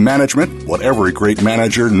 One-on-One Management, What Every Great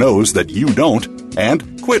Manager Knows That You Don't,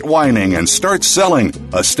 and Quit Whining and Start Selling,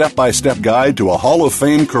 a step-by-step guide to a Hall of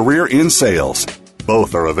Fame career in sales.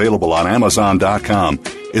 Both are available on Amazon.com.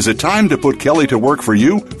 Is it time to put Kelly to work for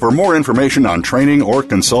you? For more information on training or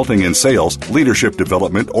consulting in sales, leadership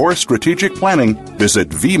development, or strategic planning, visit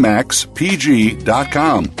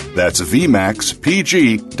VMAXPG.com. That's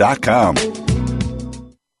VMAXPG.com.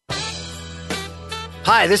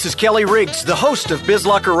 Hi, this is Kelly Riggs, the host of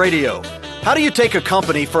BizLocker Radio. How do you take a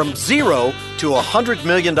company from zero to $100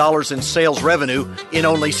 million in sales revenue in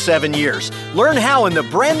only 7 years? Learn how in the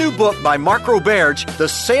brand new book by Mark Roberge, The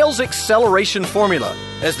Sales Acceleration Formula.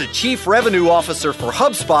 As the Chief Revenue Officer for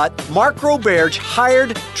HubSpot, Mark Roberge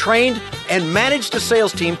hired, trained, and managed a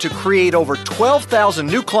sales team to create over 12,000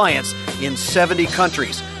 new clients in 70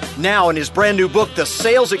 countries. Now, in his brand new book, The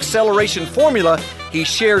Sales Acceleration Formula, he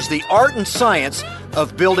shares the art and science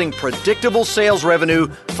of building predictable sales revenue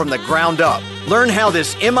from the ground up. Learn how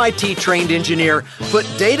this MIT-trained engineer put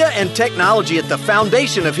data and technology at the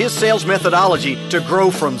foundation of his sales methodology to grow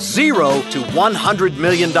from 0 to $100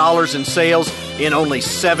 million in sales in only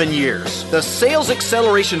 7 years. The Sales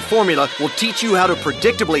Acceleration Formula will teach you how to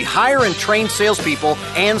predictably hire and train salespeople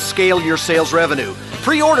and scale your sales revenue.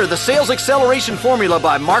 Pre-order The Sales Acceleration Formula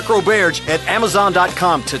by Mark Roberge at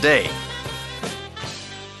Amazon.com today.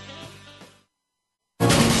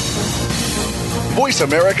 Voice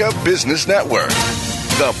America Business Network,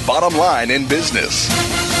 the bottom line in business.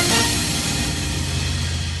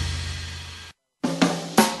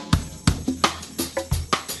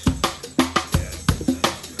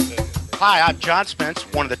 Hi, I'm John Spence,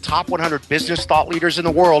 one of the top 100 business thought leaders in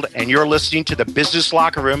the world, and you're listening to the Business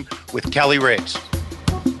Locker Room with Kelly Riggs.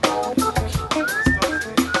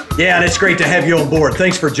 Yeah, and it's great to have you on board.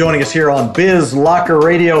 Thanks for joining us here on Biz Locker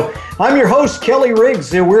Radio. I'm your host, Kelly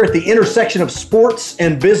Riggs, and we're at the intersection of sports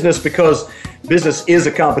and business because business is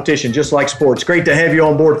a competition, just like sports. Great to have you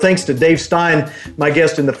on board. Thanks to Dave Stein, my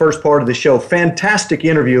guest in the first part of the show. Fantastic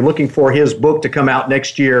interview. Looking for his book to come out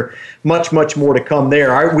next year. Much, much more to come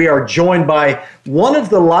there. We are joined by one of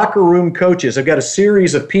the locker room coaches. I've got a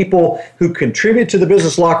series of people who contribute to the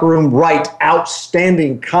business locker room, write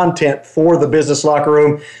outstanding content for the business locker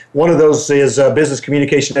room. One of those is business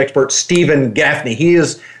communication expert Steven Gaffney. He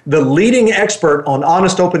is the leading expert on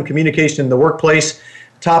honest, open communication in the workplace.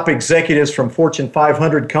 Top executives from Fortune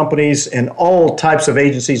 500 companies and all types of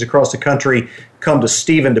agencies across the country come to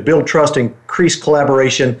Steven to build trust, increase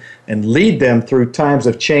collaboration, and lead them through times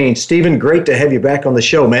of change. Steven, great to have you back on the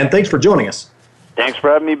show, man. Thanks for joining us. Thanks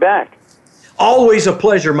for having me back. Always a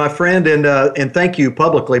pleasure, my friend, and thank you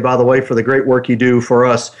publicly, by the way, for the great work you do for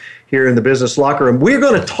us here in the Business Locker Room. We're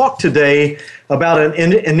going to talk today about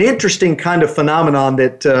an interesting kind of phenomenon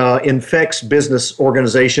that infects business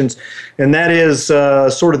organizations, and that is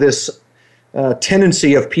sort of this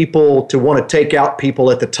tendency of people to want to take out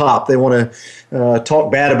people at the top. They want to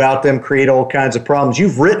talk bad about them, create all kinds of problems.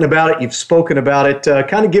 You've written about it. You've spoken about it.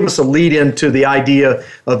 Kind of give us a lead into the idea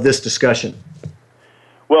of this discussion.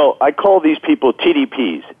 Well, I call these people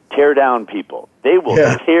TDPs, tear down people. They will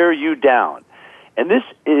tear you down. And this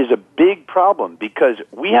is a big problem because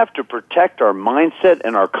we have to protect our mindset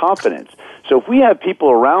and our confidence. So if we have people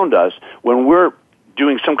around us when we're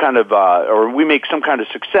doing some kind of, or we make some kind of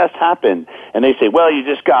success happen, and they say, well, you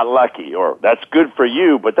just got lucky, or that's good for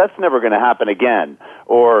you, but that's never going to happen again.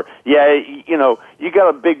 Or, yeah, you know, you got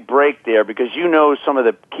a big break there because you know some of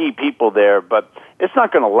the key people there, but it's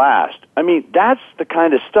not going to last. I mean, that's the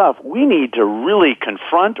kind of stuff we need to really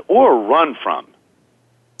confront or run from.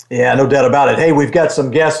 Yeah, no doubt about it. Hey, we've got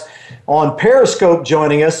some guests on Periscope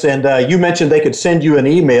joining us, and you mentioned they could send you an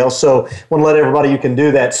email, so I want to let everybody you can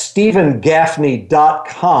do that.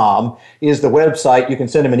 StevenGaffney.com is the website. You can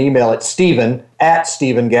send him an email at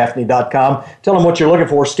Steven@StevenGaffney.com. Tell him what you're looking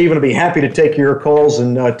for. Steven will be happy to take your calls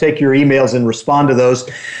and take your emails and respond to those.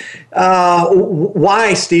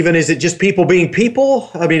 Why, Steven? Is it just people being people?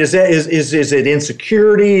 I mean, is it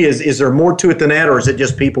insecurity? Is there more to it than that, or is it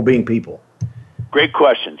just people being people? Great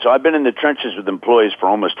question. So I've been in the trenches with employees for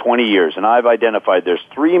almost 20 years, and I've identified there's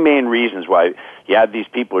three main reasons why you have these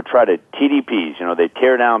people who try to TDPs, you know, they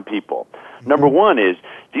tear down people. Number one is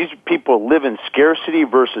these people live in scarcity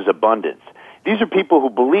versus abundance. These are people who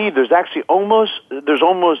believe there's actually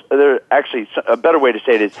a better way to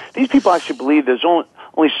say it is, these people actually believe there's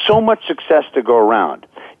only so much success to go around.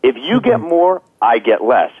 If you get more, I get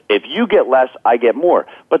less. If you get less, I get more.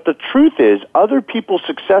 But the truth is, other people's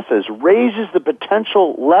successes raises the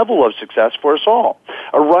potential level of success for us all.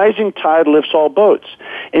 A rising tide lifts all boats.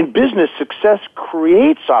 In business, success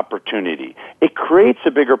creates opportunity. It creates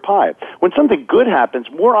a bigger pie. When something good happens,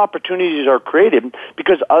 more opportunities are created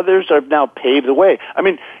because others have now paved the way. I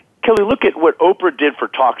mean, Kelly, look at what Oprah did for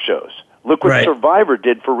talk shows. Look what Survivor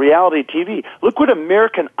did for reality TV. Look what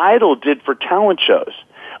American Idol did for talent shows.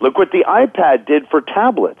 Look what the iPad did for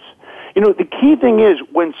tablets. You know, the key thing is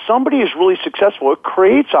when somebody is really successful, it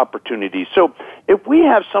creates opportunities. So if we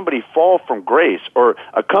have somebody fall from grace or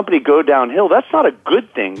a company go downhill, that's not a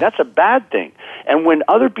good thing. That's a bad thing. And when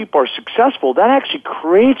other people are successful, that actually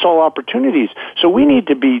creates all opportunities. So we need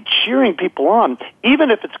to be cheering people on, even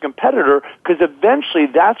if it's a competitor, because eventually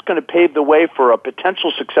that's going to pave the way for a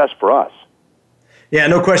potential success for us. Yeah,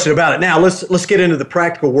 no question about it. Now, let's get into the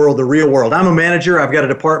practical world, the real world. I'm a manager. I've got a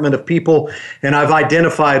department of people, and I've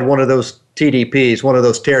identified one of those TDPs, one of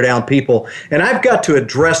those tear down people. And I've got to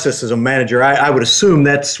address this as a manager. I would assume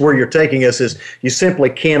that's where you're taking us, is you simply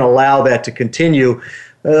can't allow that to continue.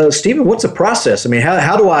 Steven, what's the process? I mean,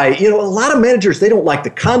 how do I, a lot of managers, they don't like the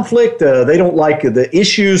conflict. They don't like the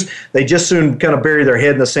issues. They just soon kind of bury their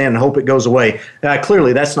head in the sand and hope it goes away.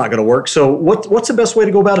 Clearly, that's not going to work. So what's the best way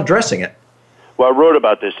to go about addressing it? Well, I wrote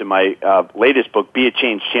about this in my latest book, Be a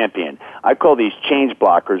Change Champion. I call these change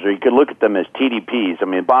blockers, or you could look at them as TDPs. I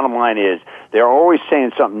mean, bottom line is they're always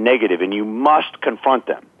saying something negative, and you must confront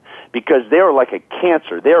them because they are like a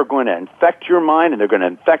cancer. They are going to infect your mind, and they're going to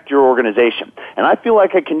infect your organization. And I feel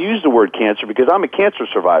like I can use the word cancer because I'm a cancer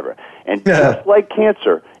survivor. And just like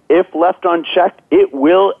cancer, if left unchecked, it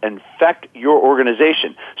will infect your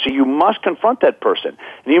organization. So you must confront that person.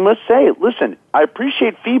 And you must say, listen, I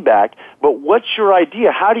appreciate feedback, but what's your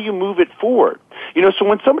idea? How do you move it forward? So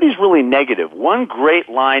when somebody's really negative, one great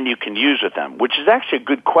line you can use with them, which is actually a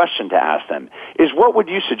good question to ask them, is what would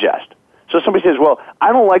you suggest? So somebody says, well,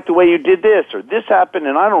 I don't like the way you did this, or this happened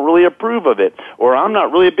and I don't really approve of it, or I'm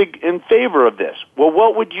not really big in favor of this. Well,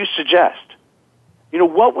 what would you suggest?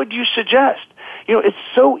 What would you suggest? It's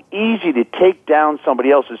so easy to take down somebody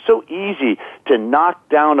else. It's so easy to knock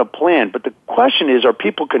down a plan. But the question is, are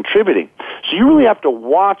people contributing? So you really have to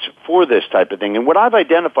watch for this type of thing. And what I've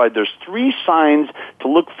identified, there's 3 signs to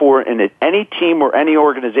look for in any team or any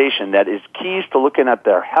organization that is keys to looking at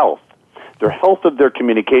their health of their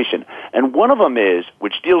communication. And one of them is,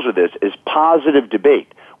 which deals with this, is positive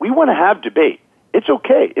debate. We want to have debate. It's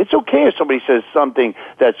okay. It's okay if somebody says something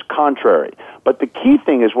that's contrary. But the key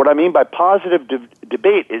thing is, what I mean by positive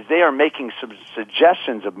debate is they are making some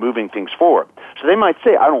suggestions of moving things forward. So they might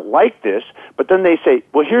say, I don't like this, but then they say,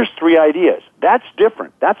 well, here's 3 ideas. That's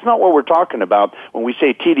different. That's not what we're talking about when we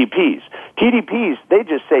say TDPs. TDPs, they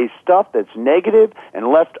just say stuff that's negative and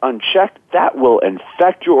left unchecked. That will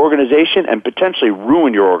infect your organization and potentially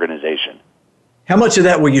ruin your organization. How much of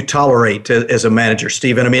that will you tolerate as a manager,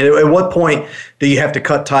 Steven? I mean, at what point do you have to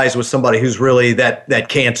cut ties with somebody who's really that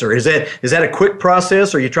cancer? Is that a quick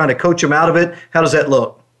process? Or are you trying to coach them out of it? How does that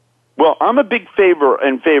look? Well, I'm a big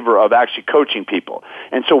in favor of actually coaching people.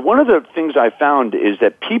 And so one of the things I found is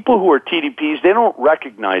that people who are TDPs, they don't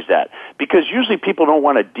recognize that because usually people don't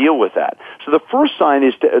want to deal with that. So the first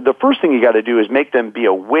thing you got to do is make them be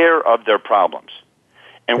aware of their problems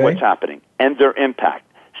and what's happening and their impact.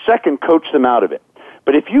 Second, coach them out of it.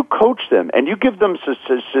 But if you coach them and you give them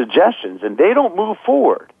suggestions and they don't move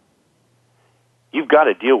forward, you've got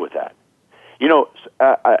to deal with that.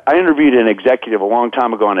 I interviewed an executive a long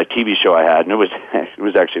time ago on a TV show I had, and it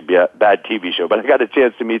was actually a bad TV show, but I got a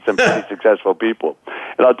chance to meet some pretty successful people.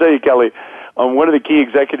 And I'll tell you, Kelly, one of the key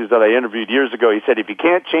executives that I interviewed years ago, he said, if you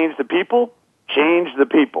can't change the people, change the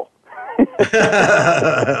people.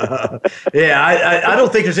 Yeah, I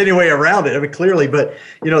don't think there's any way around it. I mean, clearly, but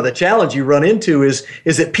the challenge you run into is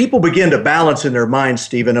that people begin to balance in their minds,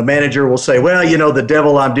 Steven. A manager will say, well, the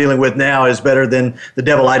devil I'm dealing with now is better than the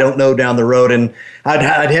devil I don't know down the road. And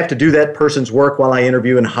I'd have to do that person's work while I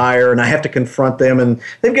interview and hire, and I have to confront them. And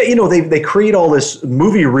they've got, they create all this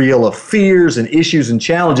movie reel of fears and issues and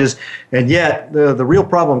challenges, and yet the real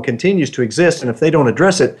problem continues to exist. And if they don't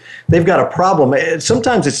address it, they've got a problem.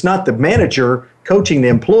 Sometimes it's not the manager coaching the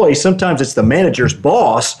employee. Sometimes it's the manager's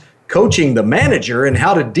boss coaching the manager and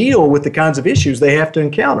how to deal with the kinds of issues they have to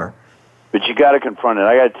encounter. But you got to confront it.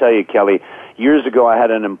 I got to tell you, Kelly, years ago I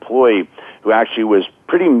had an employee who actually was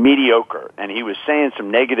pretty mediocre, and he was saying some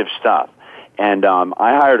negative stuff. And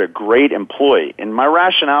I hired a great employee. And my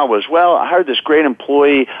rationale was, well, I hired this great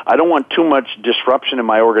employee. I don't want too much disruption in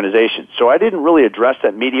my organization. So I didn't really address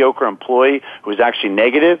that mediocre employee who was actually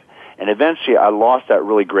negative. And eventually I lost that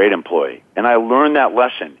really great employee. And I learned that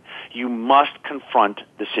lesson. You must confront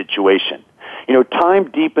the situation. Time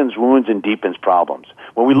deepens wounds and deepens problems.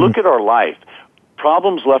 When we look at our life,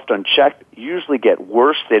 problems left unchecked usually get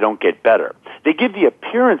worse. They don't get better. They give the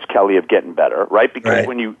appearance, Kelly, of getting better, right? Because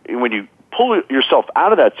when you pull yourself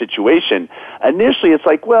out of that situation, initially it's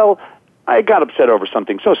like, well, I got upset over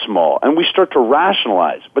something so small. And we start to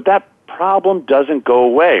rationalize. But that problem doesn't go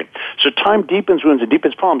away. So time deepens wounds and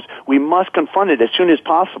deepens problems. We must confront it as soon as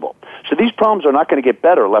possible. So these problems are not going to get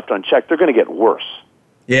better left unchecked. They're going to get worse.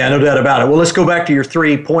 Yeah, no doubt about it. Well, let's go back to your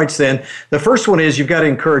 3 points then. The first one is you've got to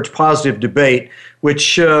encourage positive debate,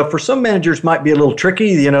 which for some managers might be a little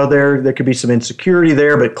tricky. There could be some insecurity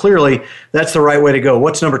there, but clearly that's the right way to go.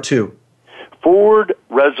 What's number 2? Forward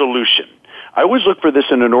resolution. I always look for this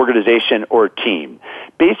in an organization or a team.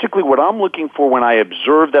 Basically, what I'm looking for when I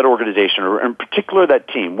observe that organization, or in particular that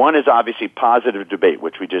team, one is obviously positive debate,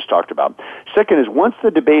 which we just talked about. Second is once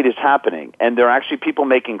the debate is happening and there are actually people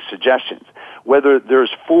making suggestions, whether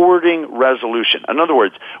there's forwarding resolution. In other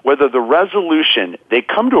words, whether the resolution, they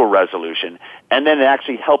come to a resolution, and then it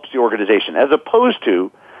actually helps the organization, as opposed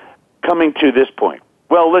to coming to this point.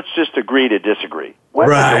 Well, let's just agree to disagree. What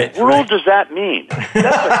in the world does that mean? That's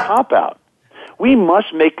a cop-out. We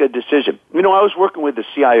must make a decision. You know, I was working with the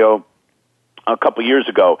CIO a couple years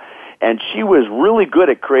ago, and she was really good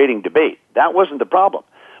at creating debate. That wasn't the problem.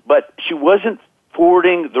 But she wasn't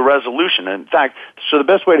forwarding the resolution. In fact, so the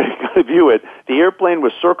best way to view it, the airplane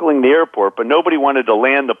was circling the airport, but nobody wanted to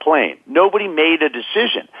land the plane. Nobody made a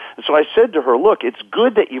decision. And so I said to her, look, it's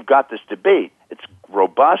good that you've got this debate. It's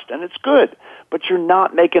robust and it's good, but you're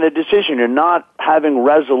not making a decision. You're not having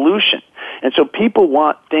resolution. And so people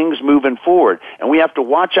want things moving forward, and we have to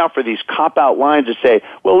watch out for these cop-out lines that say,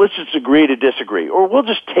 well, let's just agree to disagree, or we'll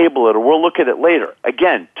just table it, or we'll look at it later.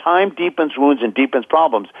 Again, time deepens wounds and deepens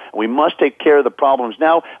problems, and we must take care of the problems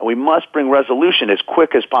now, and we must bring resolution as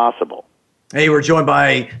quick as possible. Hey, we're joined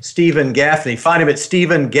by Steven Gaffney. Find him at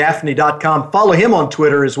StevenGaffney.com. Follow him on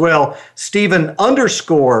Twitter as well, Steven_Gaffney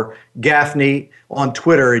on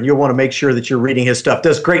Twitter, and you'll want to make sure that you're reading his stuff.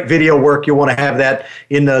 Does great video work. You'll want to have that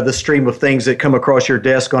in the stream of things that come across your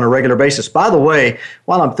desk on a regular basis. By the way,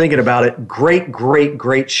 while I'm thinking about it,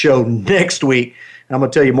 great show next week. I'm going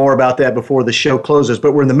to tell you more about that before the show closes.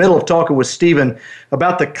 But we're in the middle of talking with Steven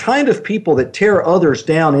about the kind of people that tear others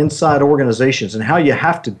down inside organizations and how you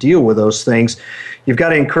have to deal with those things. You've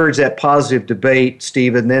got to encourage that positive debate,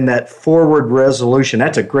 Steven, and then that forward resolution.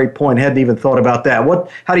 That's a great point. Hadn't even thought about that.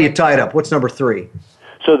 How do you tie it up? What's number 3?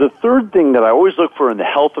 So the third thing that I always look for in the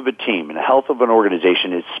health of a team and the health of an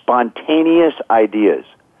organization is spontaneous ideas.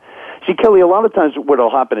 See, Kelly, a lot of times what will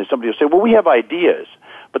happen is somebody will say, well, we have ideas.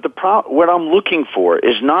 But what I'm looking for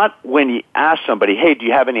is not when you ask somebody, hey, do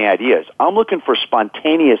you have any ideas? I'm looking for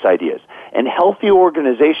spontaneous ideas. And healthy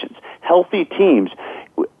organizations, healthy teams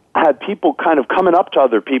have people kind of coming up to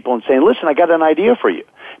other people and saying, listen, I got an idea for you.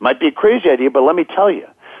 It might be a crazy idea, but let me tell you.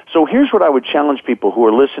 So here's what I would challenge people who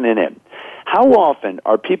are listening in. How often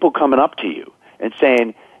are people coming up to you and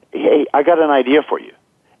saying, hey, I got an idea for you?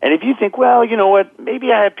 And if you think, well, you know what,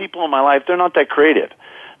 maybe I have people in my life, they're not that creative.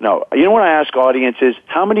 No, you know what I ask audiences?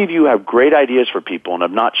 How many of you have great ideas for people and have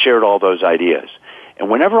not shared all those ideas? And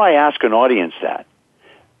whenever I ask an audience that,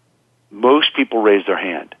 most people raise their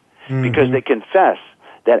hand because they confess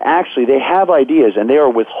that actually they have ideas and they are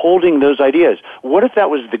withholding those ideas. What if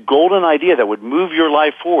that was the golden idea that would move your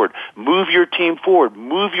life forward, move your team forward,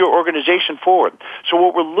 move your organization forward? So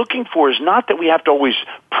what we're looking for is not that we have to always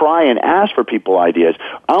pry and ask for people ideas.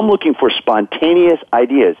 I'm looking for spontaneous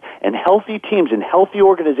ideas. And healthy teams and healthy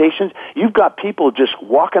organizations, you've got people just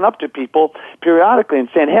walking up to people periodically and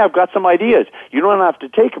saying, hey, I've got some ideas. You don't have to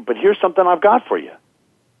take it, but here's something I've got for you.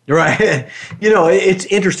 Right. You know, it's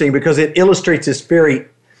interesting because it illustrates this very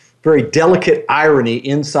delicate irony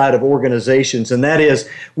inside of organizations, and that is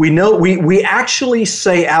we actually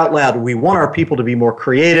say out loud we want our people to be more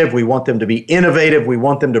creative, we want them to be innovative, we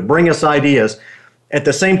want them to bring us ideas. At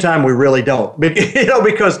the same time, we really don't.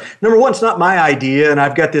 Because number one, it's not my idea, and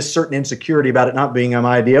I've got this certain insecurity about it not being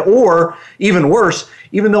my idea. Or even worse,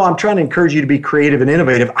 even though I'm trying to encourage you to be creative and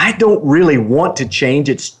innovative, I don't really want to change.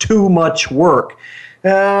 It's too much work.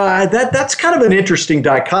 That's kind of an interesting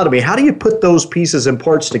dichotomy. How do you put those pieces and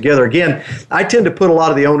parts together? Again, I tend to put a lot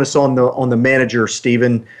of the onus on the manager,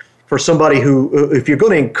 Steven, for somebody who, if you're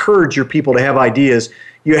going to encourage your people to have ideas,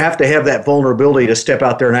 you have to have that vulnerability to step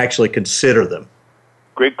out there and actually consider them.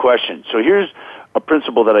 Great question. So here's a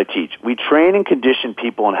principle that I teach. We train and condition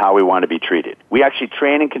people on how we want to be treated. We actually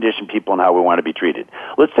train and condition people on how we want to be treated.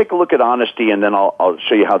 Let's take a look at honesty, and then I'll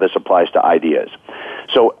show you how this applies to ideas.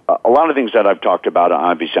 So a lot of things that I've talked about,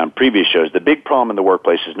 obviously, on previous shows, the big problem in the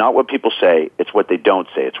workplace is not what people say, it's what they don't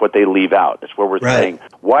say. It's what they leave out. It's where we're saying,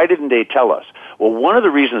 why didn't they tell us? Well, one of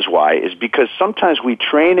the reasons why is because sometimes we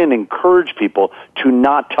train and encourage people to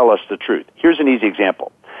not tell us the truth. Here's an easy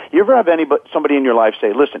example. You ever have somebody in your life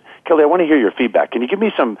say, listen, Kelly, I want to hear your feedback. Can you give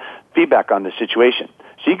me some feedback on this situation?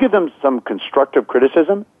 So you give them some constructive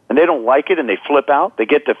criticism, and they don't like it, and they flip out. They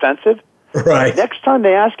get defensive. Right. Next time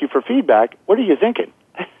they ask you for feedback, what are you thinking?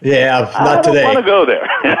 Yeah, not today. I don't want to go there.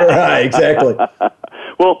 Right, exactly.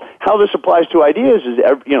 Well, how this applies to ideas is,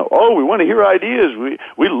 we want to hear ideas.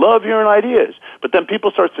 We love hearing ideas. But then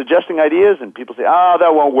people start suggesting ideas, and people say,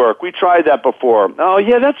 that won't work. We tried that before. Oh,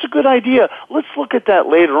 yeah, that's a good idea. Let's look at that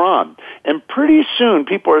later on. And pretty soon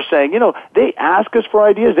people are saying, they ask us for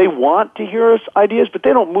ideas. They want to hear us ideas, but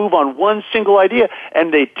they don't move on one single idea,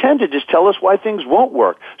 and they tend to just tell us why things won't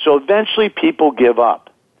work. So eventually people give up.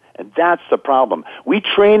 And that's the problem. We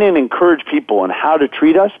train and encourage people on how to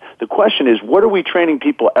treat us. The question is, what are we training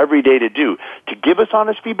people every day to do? To give us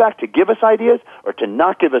honest feedback, to give us ideas, or to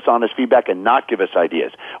not give us honest feedback and not give us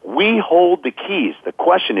ideas? We hold the keys. The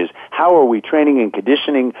question is, how are we training and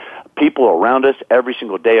conditioning people around us every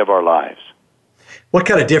single day of our lives? What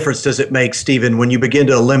kind of difference does it make, Steven, when you begin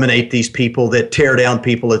to eliminate these people that tear down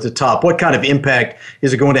people at the top? What kind of impact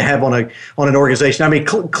is it going to have on an organization? I mean,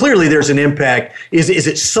 clearly there's an impact. Is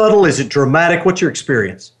it subtle? Is it dramatic? What's your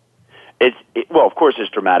experience? Well, of course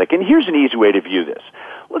it's dramatic. And here's an easy way to view this.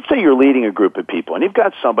 Let's say you're leading a group of people, and you've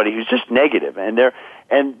got somebody who's just negative, and they're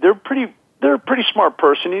a pretty smart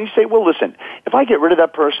person, and you say, well, listen, if I get rid of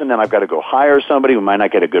that person, then I've got to go hire somebody who might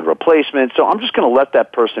not get a good replacement, so I'm just going to let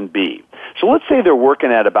that person be. So let's say they're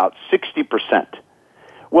working at about 60%.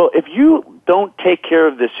 Well, if you don't take care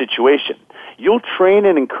of this situation, you'll train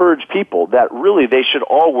and encourage people that really they should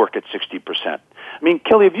all work at 60%. I mean,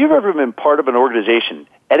 Kelly, have you ever been part of an organization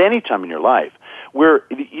at any time in your life where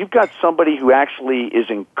you've got somebody who actually is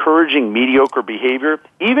encouraging mediocre behavior?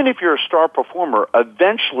 Even if you're a star performer,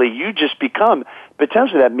 eventually you just become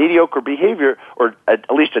potentially that mediocre behavior, or at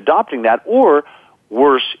least adopting that, or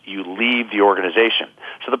worse, you leave the organization.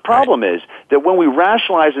 So the problem is that when we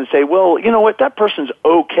rationalize and say, well, you know what, that person's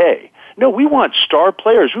okay. No, we want star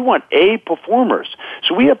players. We want A performers.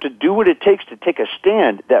 So we have to do what it takes to take a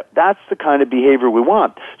stand that that's the kind of behavior we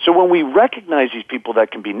want. So when we recognize these people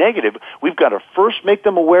that can be negative, we've got to first make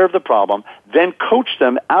them aware of the problem, then coach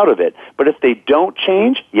them out of it. But if they don't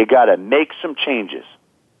change, you got to make some changes.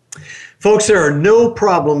 Folks, there are no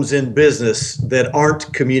problems in business that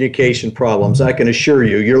aren't communication problems. I can assure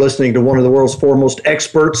you. You're listening to one of the world's foremost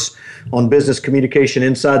experts on business communication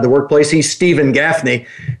inside the workplace. He's Steven Gaffney,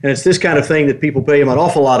 and it's this kind of thing that people pay him an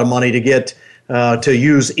awful lot of money to get to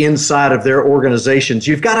use inside of their organizations.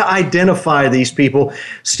 You've got to identify these people.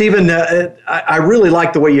 Steven, I really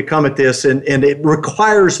like the way you come at this, and it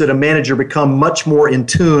requires that a manager become much more in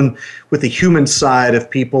tune with the human side of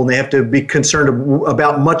people, and they have to be concerned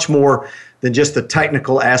about much more than just the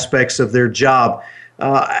technical aspects of their job.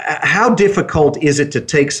 How difficult is it to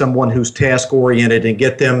take someone who's task-oriented and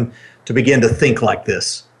get them to begin to think like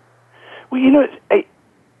this? Well, you know,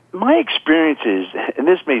 my experience is, and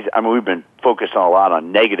this means, I mean, we've been focused a lot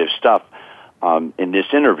on negative stuff in this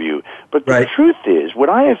interview, but the truth is, what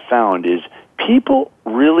I have found is people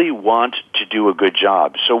really want to do a good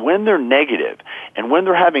job. So when they're negative and when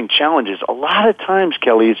they're having challenges, a lot of times,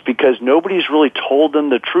 Kelly, it's because nobody's really told them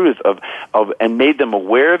the truth of and made them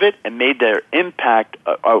aware of it and made their impact,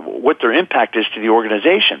 what their impact is to the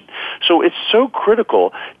organization. So it's so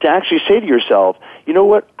critical to actually say to yourself, you know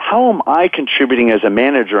what, how am I contributing as a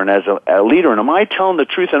manager and as a leader, and am I telling the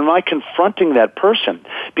truth, and am I confronting that person?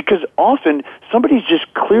 Because often somebody's just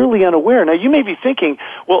clearly unaware. Now, you may be thinking,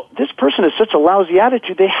 well, this person has such a lousy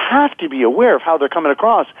attitude, they have to be aware of how they're coming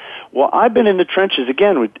across. Well, I've been in the trenches,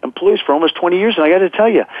 again, with employees for almost 20 years, and I got to tell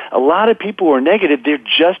you, a lot of people who are negative, they're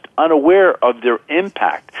just unaware of their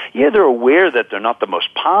impact. Yeah, they're aware that they're not the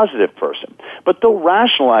most positive person, but they'll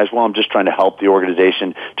rationalize, well, I'm just trying to help the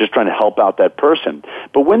organization, just trying to help out that person.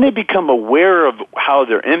 But when they become aware of how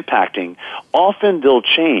they're impacting, often they'll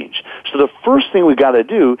change. So the first thing we got to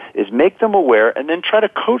do is make them aware and then try to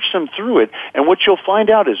coach them through it. And what you'll find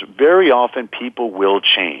out is very often people will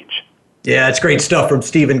change. Yeah, it's great stuff from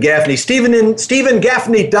Steven Gaffney.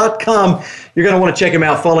 StevenGaffney.com. You're going to want to check him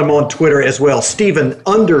out. Follow him on Twitter as well.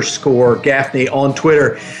 Steven_Gaffney on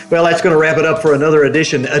Twitter. Well, that's going to wrap it up for another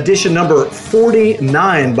edition. Edition number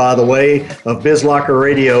 49, by the way, of BizLocker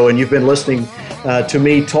Radio. And you've been listening to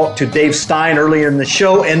me talk to Dave Stein earlier in the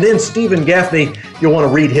show. And then Steven Gaffney, you'll want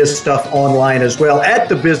to read his stuff online as well at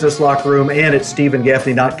the Business Locker Room and at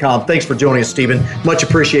StevenGaffney.com. Thanks for joining us, Steven. Much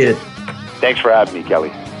appreciated. Thanks for having me,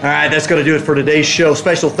 Kelly. All right, that's going to do it for today's show.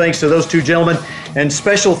 Special thanks to those two gentlemen, and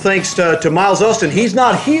special thanks to Miles Austin. He's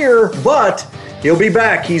not here, but he'll be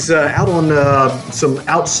back. He's out on some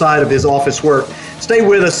outside of his office work. Stay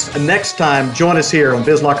with us next time. Join us here on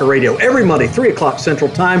BizLocker Radio every Monday, 3 o'clock Central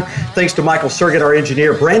Time. Thanks to Michael Sergett, our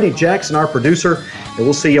engineer, Brandy Jackson, our producer, and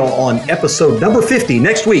we'll see y'all on episode number 50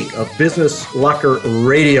 next week of Business Locker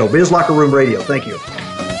Radio, BizLocker Room Radio. Thank you.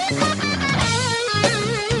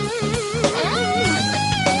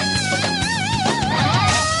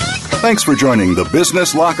 Thanks for joining the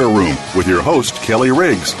Business Locker Room with your host, Kelly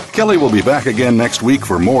Riggs. Kelly will be back again next week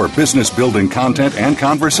for more business-building content and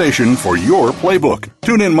conversation for your playbook.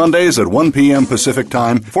 Tune in Mondays at 1 p.m. Pacific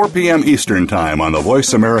Time, 4 p.m. Eastern Time on the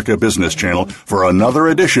Voice America Business Channel for another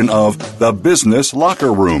edition of the Business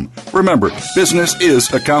Locker Room. Remember, business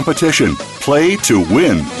is a competition. Play to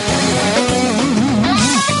win.